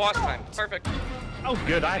Oh, boss time. Perfect. Oh,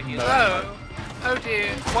 good, I have no ammo. Oh. Oh dear.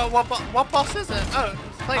 What boss is it? Oh,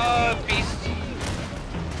 it's like. Beast.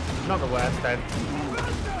 Not the worst, then.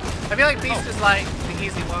 I feel like Beast is like the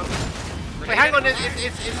easy one. Wait, hang on.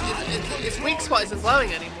 Its weak spot isn't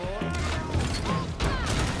glowing anymore.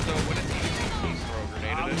 So what is he? Beast throw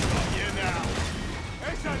grenade at it. You now.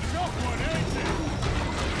 It's a tough one, ain't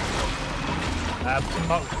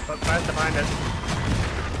First to find us.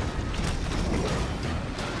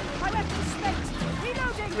 My weapon spent.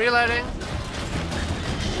 Reloading. Reloading.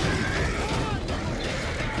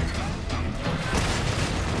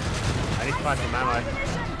 I need to find some ammo.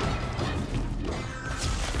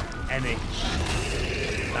 Any.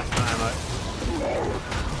 That's not ammo.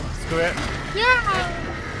 Screw it. Yeah.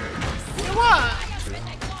 What?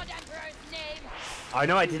 I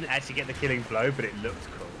know I didn't actually get the killing blow, but it looked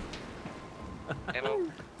cool. Ammo.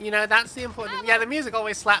 You know, that's the important. Yeah, the music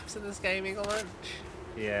always slaps in this game, Eagle Lunch.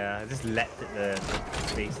 Yeah, I just leapt at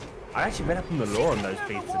the beast. I actually read up on the lore on those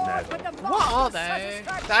beasts in there. What are they?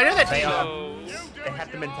 I know they're They are. demons. They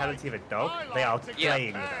have the mentality of a dog. They are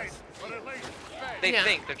playing with us. They Yeah.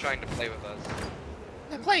 think they're trying to play with us.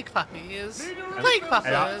 They're plague puppies. Plague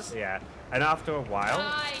puppers. Yeah, and after a while,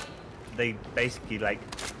 they basically like.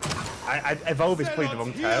 Evolve is probably the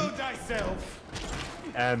wrong term.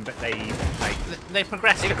 But they like. They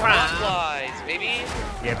progress They to become rock crab. flies, baby.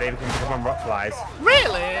 Yeah, they become on rock flies.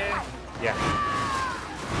 Really? Yeah.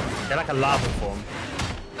 They're like a lava form.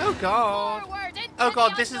 Oh god. Oh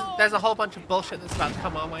god, there's a whole bunch of bullshit that's about to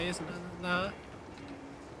come our way, isn't it? No.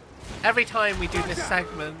 Every time we do this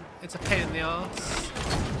segment, it's a pain in the arse.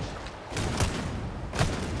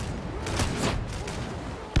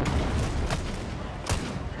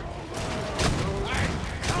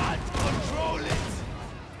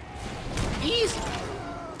 Easy.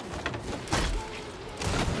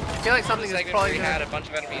 I feel like something is Segment probably we gonna... had a bunch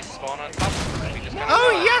of enemies spawn on top. And we just kind of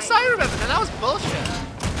Oh yes, I remember that. That was bullshit.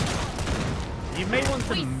 You may want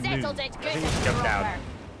to move. I think you should jump down.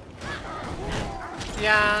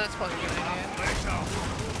 Yeah, that's probably a good idea.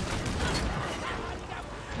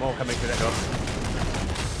 More coming through that door.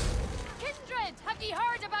 Kindred, have ye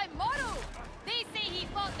heard about Morrow? They say he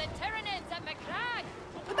fought the Tyranids at McCrag.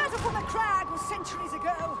 The battle for the crag was centuries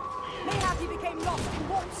ago. Mayhap he became lost in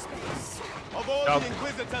warp space. Of all Dog. the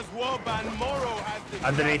Inquisitors warband, Morrow has the...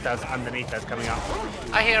 Underneath us, coming up.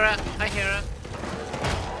 I hear it. I hear it.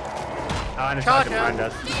 Oh, and it's trying to Charger. find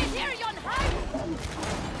us. Do you hear yon hound?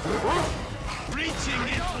 Reaching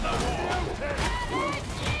into the wall.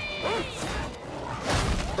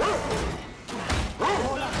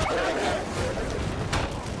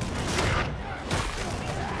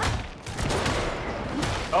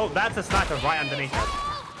 Oh, that's a sniper right underneath us.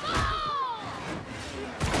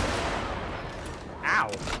 Ow.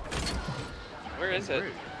 Where is it?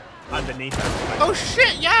 Underneath us. Oh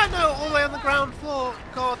shit! Yeah, no, all the way on the ground floor.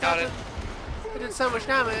 God, Got that it. did so much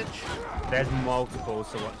damage. There's multiple,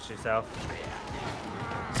 so watch yourself.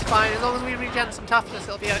 It's fine, as long as we regen some toughness,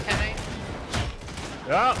 it'll be okay.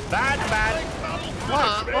 Oh, bad.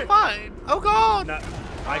 What? We're fine. Oh god! No,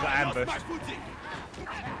 I got ambushed.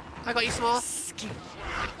 I got you, Small.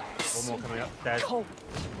 One more coming upstairs.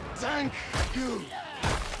 Thank you.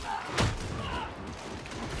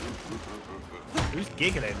 Who's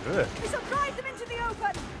giggling? Ugh. We shall drive them into the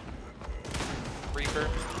open. Reaper.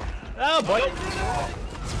 Oh boy.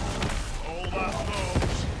 All that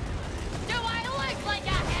those. Do I look like a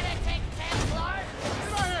heretic Templar?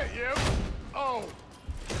 Did I hit you? Oh.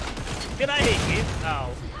 Did I hit you? Oh.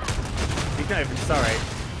 He's not even sorry.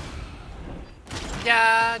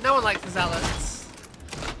 Yeah, no one likes the Zealots.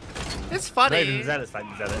 It's funny. Not even the Zealots like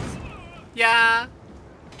the Zealots. Yeah.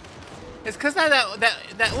 It's because they're all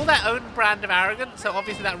their own brand of arrogant, so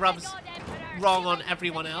obviously that rubs wrong on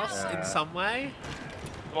everyone else in some way.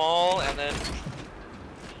 Small, and then...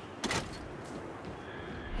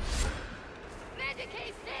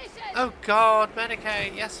 Medicaid station! Oh god,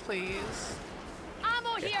 Medicaid, yes please.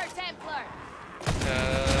 Ammo here, Templar!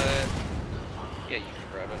 Yeah, you can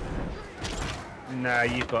grab it. No,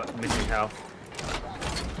 you've got missing health.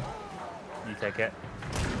 You take it.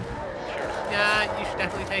 Yeah, you should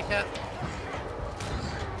definitely take it.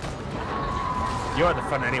 You're at the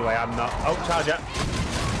front anyway, I'm not. Oh, charger.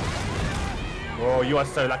 Oh, you are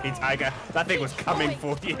so lucky, Tiger. That thing was coming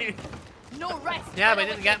for you. No rest! Yeah, but it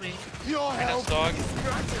didn't get me. Your help dog. is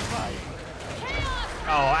gratifying.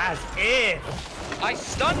 Oh, as if. I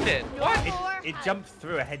stunned it! What? It jumped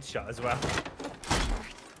through a headshot as well.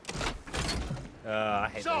 I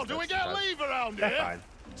hate So, those do we types get of leave around They're here? fine.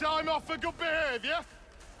 Time off for good behaviour?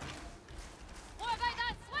 What about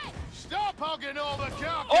that switch? Stop hogging all the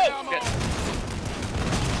carcass Oh, ammo! shit.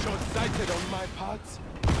 Short-sighted on my part.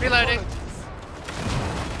 Reloading.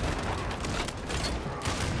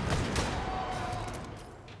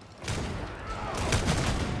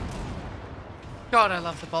 God, I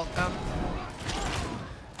love the bolt gun.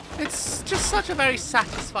 It's just such a very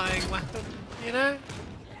satisfying weapon, you know?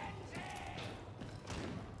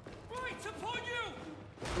 Right upon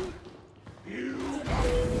you!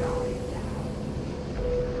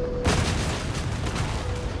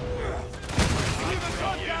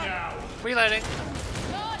 Reloading.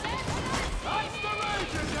 That's the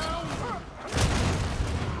ranger now!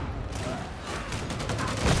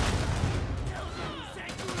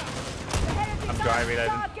 I'm dry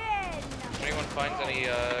reloading. If anyone finds any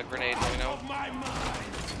grenades, let me know. My mind!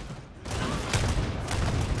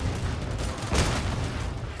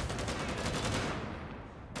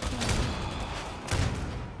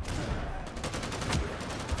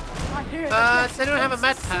 Does anyone have a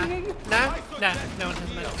med pack? No? No, no one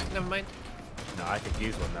has a med pack. Never mind. No, I could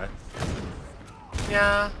use one though.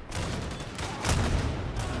 Yeah.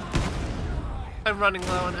 I'm running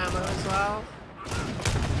low on ammo as well.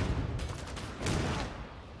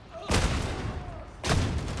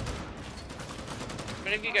 Have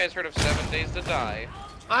any of you guys heard of 7 Days to Die?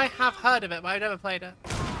 I have heard of it, but I've never played it.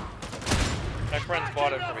 My friends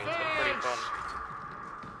bought it for me. It's been pretty fun.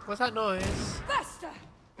 What's that noise? Faster!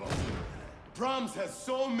 Brahms has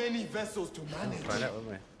so many vessels to manage. Find out, won't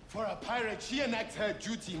we? For a pirate, she enacts her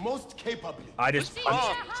duty most capably. I just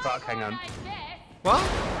punched Spark, hang on. What?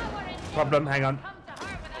 Problem, hang on. Oh,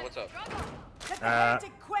 what's up? Let the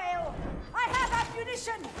heretic quail! I have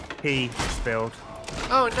ammunition! P spilled.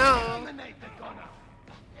 Oh no!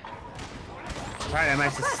 Apparently I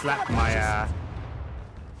managed to slap my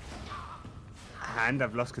hand.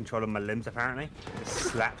 I've lost control of my limbs apparently. Just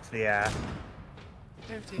slapped the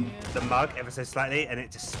Oh dear. the mug ever so slightly and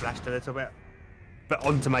it just splashed a little bit. But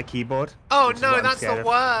onto my keyboard. Oh which is no, what I'm that's scared the of.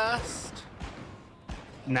 worst.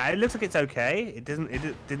 No, it looks like it's okay. It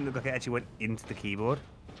didn't look like it actually went into the keyboard.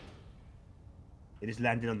 It just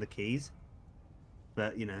landed on the keys.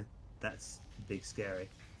 But you know, that's big scary.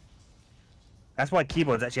 That's why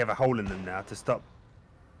keyboards actually have a hole in them now to stop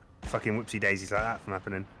fucking whoopsie daisies like that from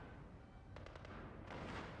happening.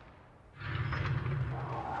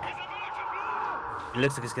 It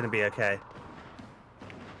looks like it's going to be okay.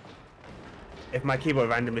 If my keyboard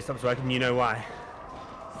randomly stops working, you know why.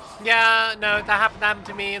 Yeah, no, that happened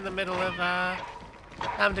to me in the middle of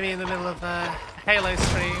Halo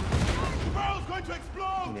stream. The barrel's going to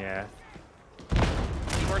explode! Yeah.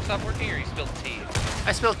 Keyboard stopped working, or you spilled tea?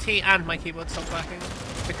 I spilled tea and my keyboard stopped working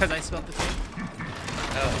because I spilled the tea.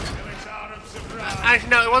 Oh. Actually,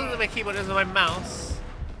 no, it wasn't my keyboard; it was my mouse,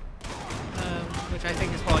 which I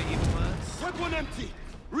think is probably even worse. Quick one empty!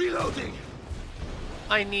 Reloading!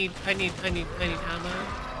 I need ammo.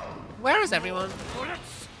 Where is everyone?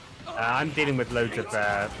 I'm dealing with loads of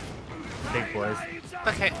big boys.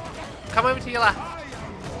 Okay, come over to your left.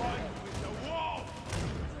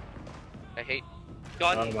 I hate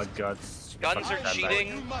guns. Oh my god. Guns are Fuck that cheating.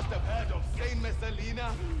 You must have heard of Saint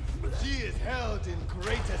Messalina. She is held in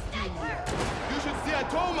great esteem here. You should see a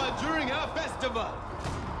Toma during her festival.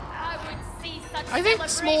 I would see such I think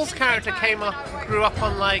Small's celebrations character return grew up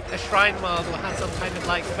on like a shrine world or had some kind of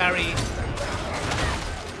like very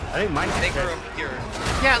I think mine They grew up here.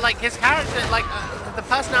 yeah, like his character, like the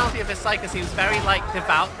personality of his psychos, he was very like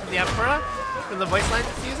devout to the Emperor from the voice lines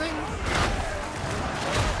it's using.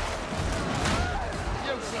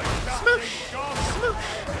 Smoosh, smoosh,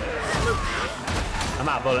 smoosh. I'm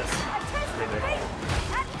out of bullets. I taste the faith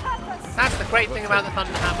and purpose! That's the great thing about the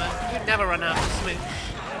Thunder Hammer. You never run out of smooch.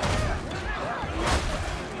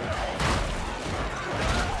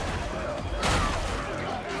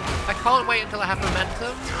 I can't wait until I have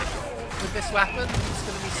momentum with this weapon. It's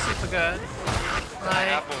going to be super good. I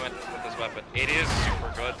have momentum with this weapon. It is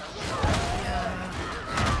super good. Yeah.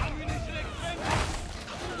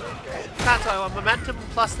 That's what I want. Momentum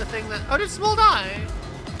plus the thing that... Oh, did Small die?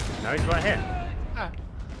 No, he's right here. Oh.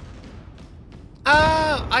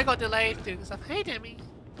 Oh, I got delayed doing stuff. Hey, Demi.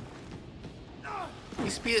 You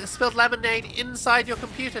spilled lemonade inside your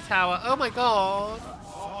computer tower. Oh my god.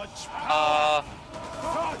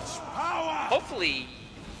 Hopefully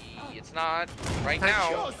it's not right Thank now.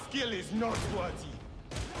 Your skill is noteworthy.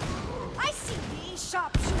 I see thee,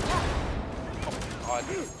 sharpshooter. God.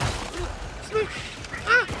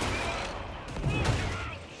 Ah.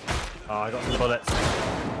 Oh, I got some bullets.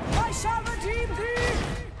 I shall redeem thee.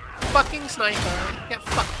 Fucking sniper. Get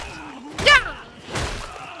fucked. Yeah!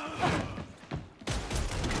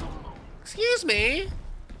 Excuse me?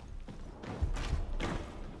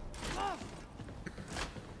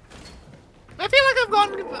 I feel like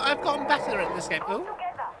I've gotten better at this game. Ooh.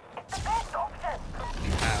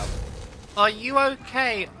 Are you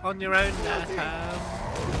okay on your own there, Tom?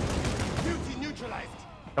 Duty neutralized.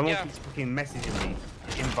 Someone Yeah. keeps fucking messaging me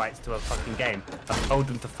invites to a fucking game. I've told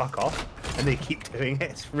them to fuck off, and they keep doing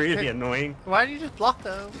it. It's really annoying. Why don't you just block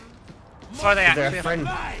them? Or are they They're actually a friend.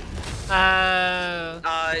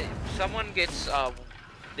 Someone gets,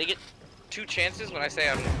 they get 2 chances when I say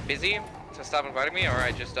I'm busy to stop inviting me, or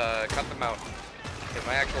I just, cut them out. If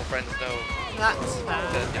my actual friends know That's fair.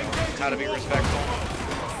 how to be respectful.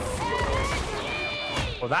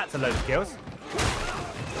 Well, that's a load of kills.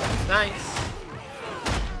 Nice.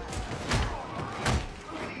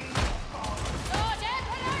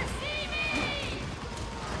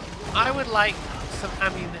 I would like some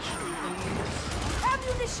ammunition, please.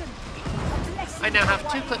 Ammunition. I now have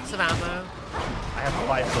 2 clips of ammo. I have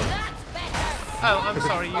 5 bullets. Oh, I'm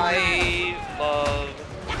sorry, you I love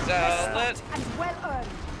salad. And well earned.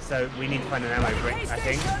 So we need to find an ammo brick, I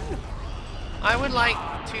think. I would like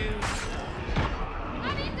to...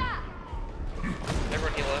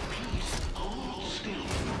 Everyone heal up.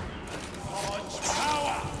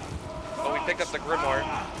 Oh, we picked up the Grimoire.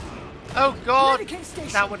 Oh god! Medicate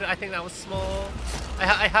station. That would... I think that was small.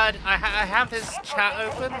 I have his chat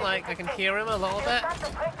open, like I can hear him a little bit.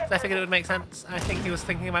 So I figured it would make sense. I think he was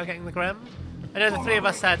thinking about getting the Grim. I know the 3 of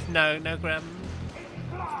us said no Grim.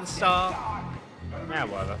 The start. Yeah,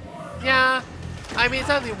 whatever. Yeah, I mean it's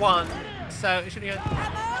only 1, so it should be good.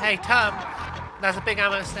 Hey Tom, there's a big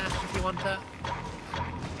ammo stash if you want it.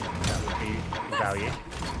 That would be value.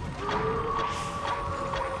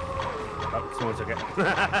 Oh, someone took it.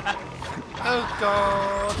 Oh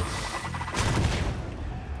god.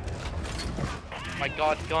 My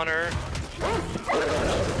god, Gunner.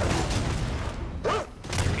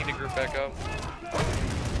 Need to group back up.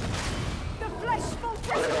 The flesh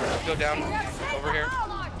Let's go down over here.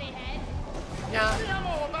 Yeah.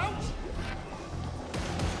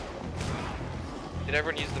 Did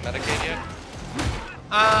everyone use the Medicaid yet?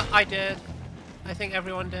 I did. I think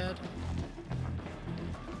everyone did.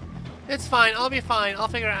 It's fine, I'll be fine, I'll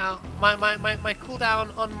figure it out. My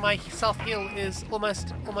cooldown on my self-heal is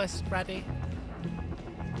almost ready.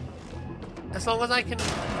 As long as I can...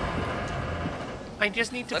 I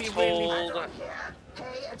just need to Let's be really... hold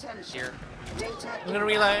Pay attention. here. Data I'm gonna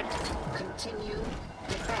reload. Continue.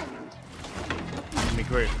 Defend. Let me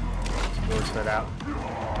group. We'll spread out.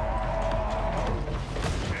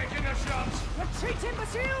 Taking a shot. Retreat,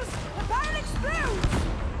 imbeciles! The barrel explodes!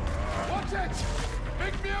 Watch it!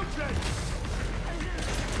 Big mutant!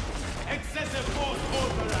 Excessive force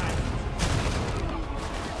authorized.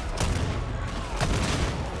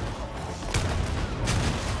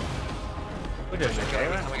 We're doing okay,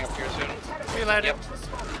 right? Coming up here soon. Reload Yep. it.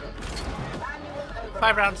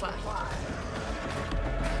 5 rounds left.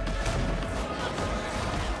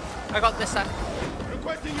 I got this side.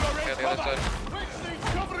 Requesting your range Okay, the other cover. side. Quickly,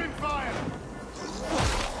 covering fire.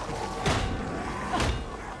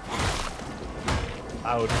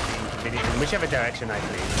 I would be in whichever direction I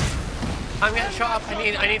please. I'm getting shot up.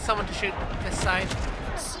 I need someone to shoot this side.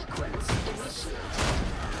 Sequence initiated.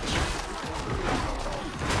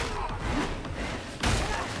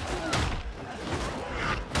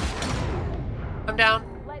 I'm down.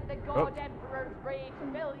 Let the god emperor's rage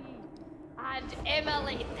fill ye, and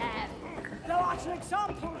immolate them. Thou art an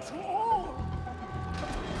example to all!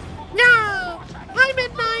 No! Hi,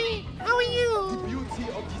 Midnight! How are you? Beauty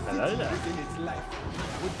of the Hello city there. is in its life.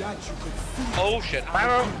 With that you could see. Oh shit.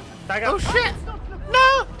 Barrel! Tag up! Oh shit!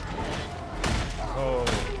 No! Oh.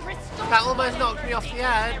 Restore That almost knocked me off the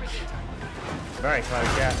edge. Very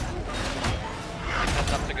close, yeah.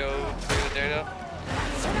 That's up to go through the data.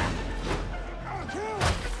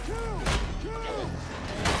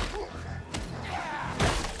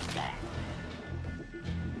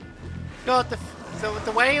 God,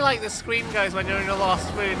 the way like the screen goes when you're in a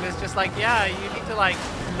lost wound is just like, yeah, you need to like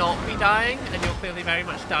not be dying, and you're clearly very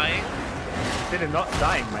much dying. Consider not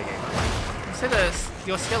dying, my game. Consider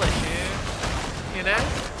your skill issue, you know?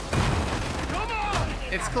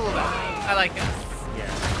 It's cool though. I like it.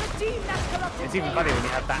 Yeah. It's even funny when you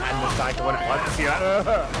have that and the cycle one at once. You're like,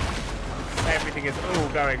 ugh. Everything is all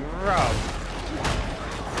going wrong.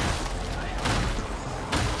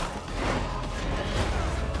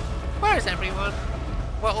 Where is everyone?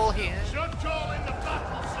 We're all here. Should call in the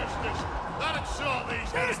battle sisters. That'd sort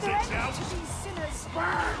these heretics out.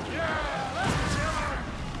 Yeah, let's kill 'em.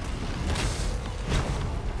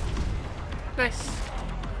 Nice.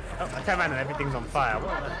 Oh, I came around and everything's on fire.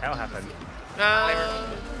 What the hell happened?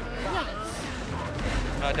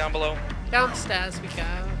 Down below. Downstairs we go.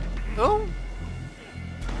 Oh.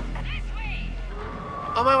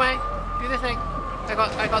 On my way. Do the thing. I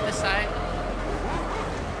got this side.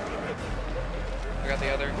 I got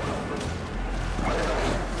the other.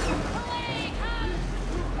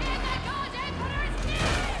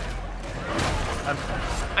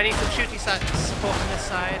 I need some shooty support on this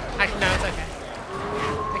side. Actually, no, it's okay.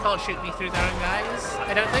 They can't shoot me through their own guys,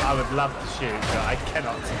 I don't think. I would love to shoot, but I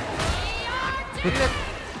cannot.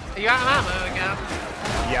 Are you out of ammo again?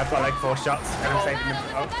 Yeah, I've got like 4 shots, and I'm saving them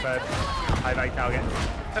for high value targets.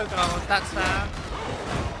 Oh god, that's fair.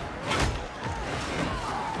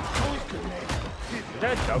 Is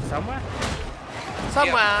there a dog somewhere?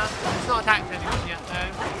 Somewhere. Yeah. It's not attacked anyone yet,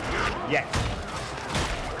 though. Yeah.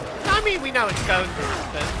 I mean, we know it's going to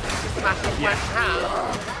happen. It's just a matter of when and how.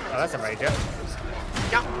 Oh, that's a rager.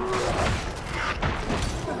 Yep.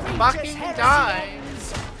 Fucking die.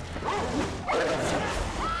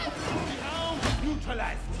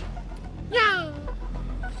 Yeah.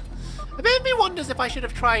 It made me wonders if I should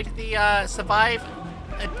have tried the survive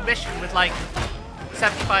mission with like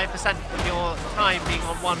 75% of your time being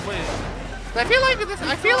on one wound. But I feel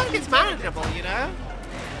like it's manageable, you know.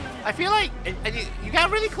 I feel like and you get a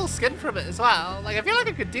really cool skin from it as well. Like I feel like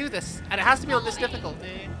I could do this, and it has to be on this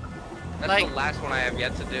difficulty. That's like, the last one I have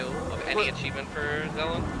yet to do of any achievement for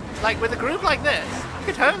Zelen. Like with a group like this, you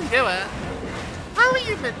could totally do it. How are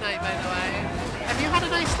you, Midnight, by the way? Have you had a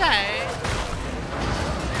nice day?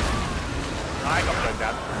 I got blown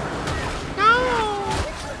down. No!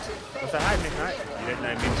 So hi, Midnight. You don't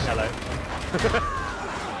know me, hello.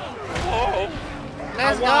 Whoa!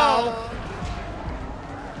 Let's go!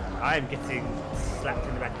 I'm getting slapped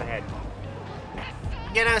in the back of the head.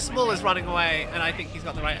 You know, Small is running away, and I think he's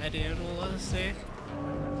got the right idea in all honesty.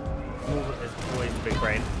 Small is always the big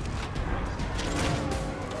brain.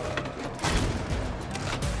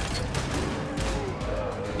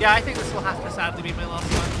 Yeah, I think this will have to sadly be my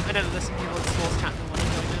last one. I know that there's some people in Small's captain want to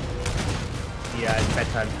join in. Yeah, it's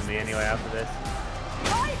bedtime for me anyway after this.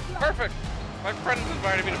 Perfect! My friends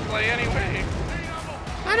invited me to play anyway.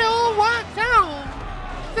 And it all worked out!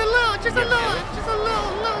 Just a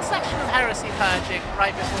little section of Heresy purging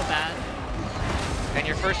right before bed. And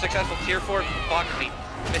your first successful tier 4 fuck me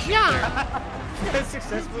mission. Yeah!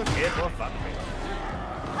 Successful tier 4 fuck me.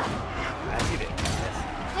 As you did. Yes.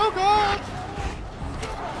 Oh god!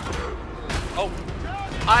 Oh!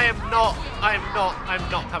 I'm not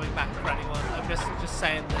coming back for anyone. I'm just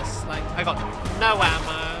saying this. Like, I got no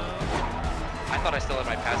ammo. I thought I still had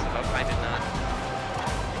my passive up. I did not.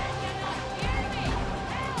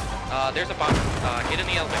 There's a bomb. Get in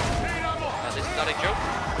the elevator. This is not a joke.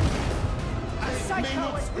 I may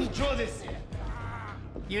not withdraw this.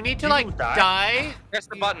 You need to like die. Press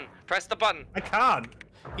the button. Press the button. I can't.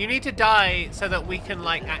 You need to die so that we can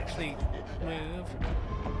like actually move.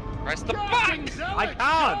 Press the button. I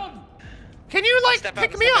can't. Can you like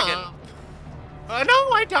pick me up?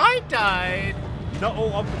 No, I died. Not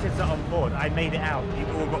all operatives are on board. I made it out. You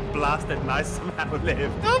all got blasted and I somehow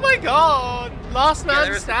lived. Oh my god! Last man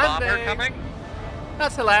there's standing. The bomber coming.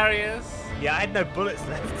 That's hilarious. Yeah, I had no bullets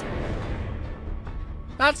left.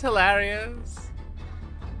 That's hilarious.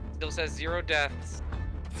 Still says 0 deaths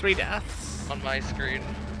 3 deaths. on my screen.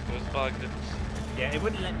 It was bugged. Yeah, it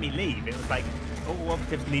wouldn't let me leave. It was like all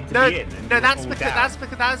operatives need to No, be in. And no, you're that's all because down. that's I was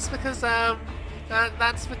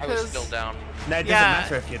because still down. No, it doesn't yeah.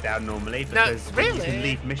 matter if you're down normally No, because you really? can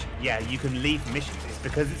leave mission. Yeah, you can leave missions. It's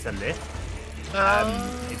because it's a lift.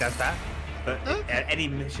 It does that. But any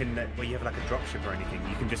mission where you have like a dropship or anything,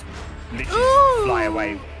 you can just literally fly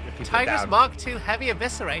away. If people are Tigress down. Mark II Heavy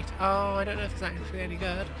Eviscerate. Oh, I don't know if it's actually any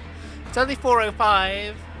good. It's only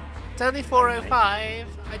 4:05. It's only 4:05.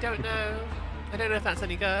 I don't know. I don't know if that's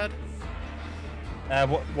any good.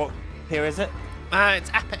 What tier is it?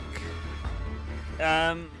 It's epic.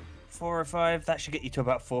 405. That should get you to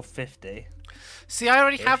about 450. See, I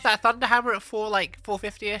already have that Thunderhammer at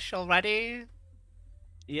 450-ish already.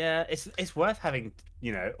 Yeah, it's worth having,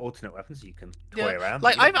 you know, alternate weapons so you can toy around.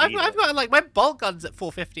 Like I've got like my bolt guns at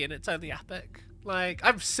 450 and it's only epic. Like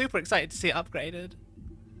I'm super excited to see it upgraded.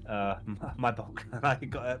 My bolt gun I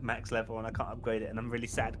got at max level and I can't upgrade it, and I'm really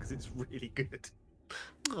sad because it's really good.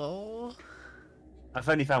 Oh. I've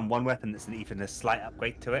only found one weapon that's even a slight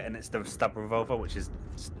upgrade to it, and it's the stub revolver, which is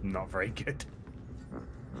not very good.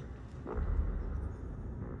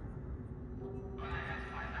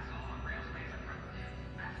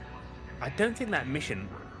 I don't think that mission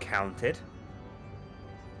counted.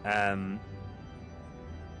 What do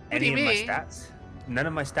Any you of my mean? stats? None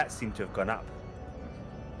of my stats seem to have gone up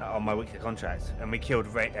on my weekly contracts, and we killed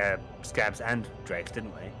Scabs and Drakes,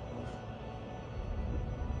 didn't we?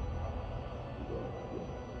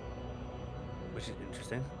 Which is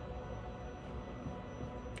interesting.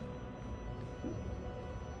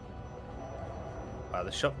 Wow,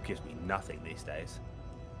 the shop gives me nothing these days.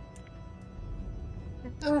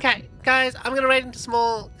 Okay, guys, I'm gonna raid into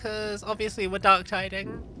small because obviously we're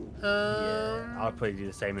darktiding. Yeah, I'll probably do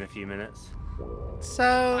the same in a few minutes.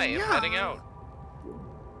 So I am yeah. heading out.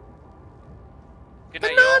 Good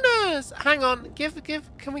night, y'all. Bananas! Hang on, give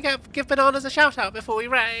Bananas a shout out before we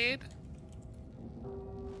raid?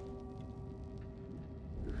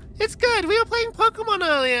 It's good. We were playing Pokemon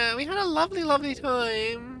earlier. We had a lovely, lovely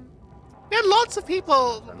time. We had lots of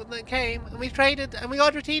people that came, and we traded, and we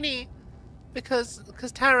got Dratini because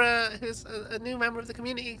Tara, who's a new member of the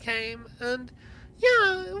community, came, and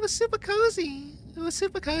yeah, it was super cozy. It was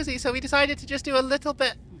super cozy. So we decided to just do a little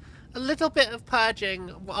bit of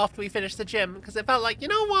purging after we finished the gym because it felt like, you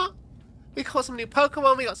know what? We caught some new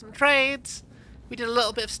Pokemon. We got some trades. We did a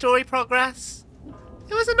little bit of story progress.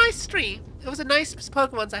 It was a nice stream. It was a nice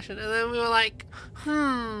Pokemon session, and then we were like,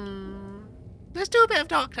 let's do a bit of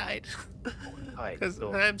Darktide. Because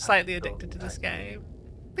I'm slightly addicted to this game.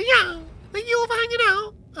 But yeah, thank you all for hanging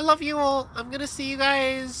out. I love you all. I'm going to see you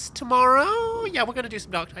guys tomorrow. Yeah, we're going to do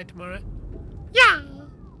some Darktide tomorrow. Yeah.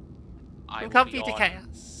 I I'm will be comfy to on.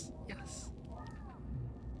 chaos. Yes.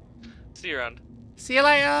 See you around. See you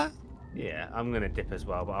later. Yeah, I'm gonna dip as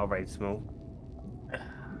well, but I'll raid small.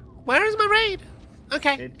 Where is my raid?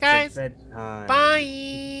 Okay, It's guys. bedtime.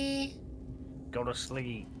 Bye. Go to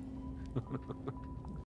sleep.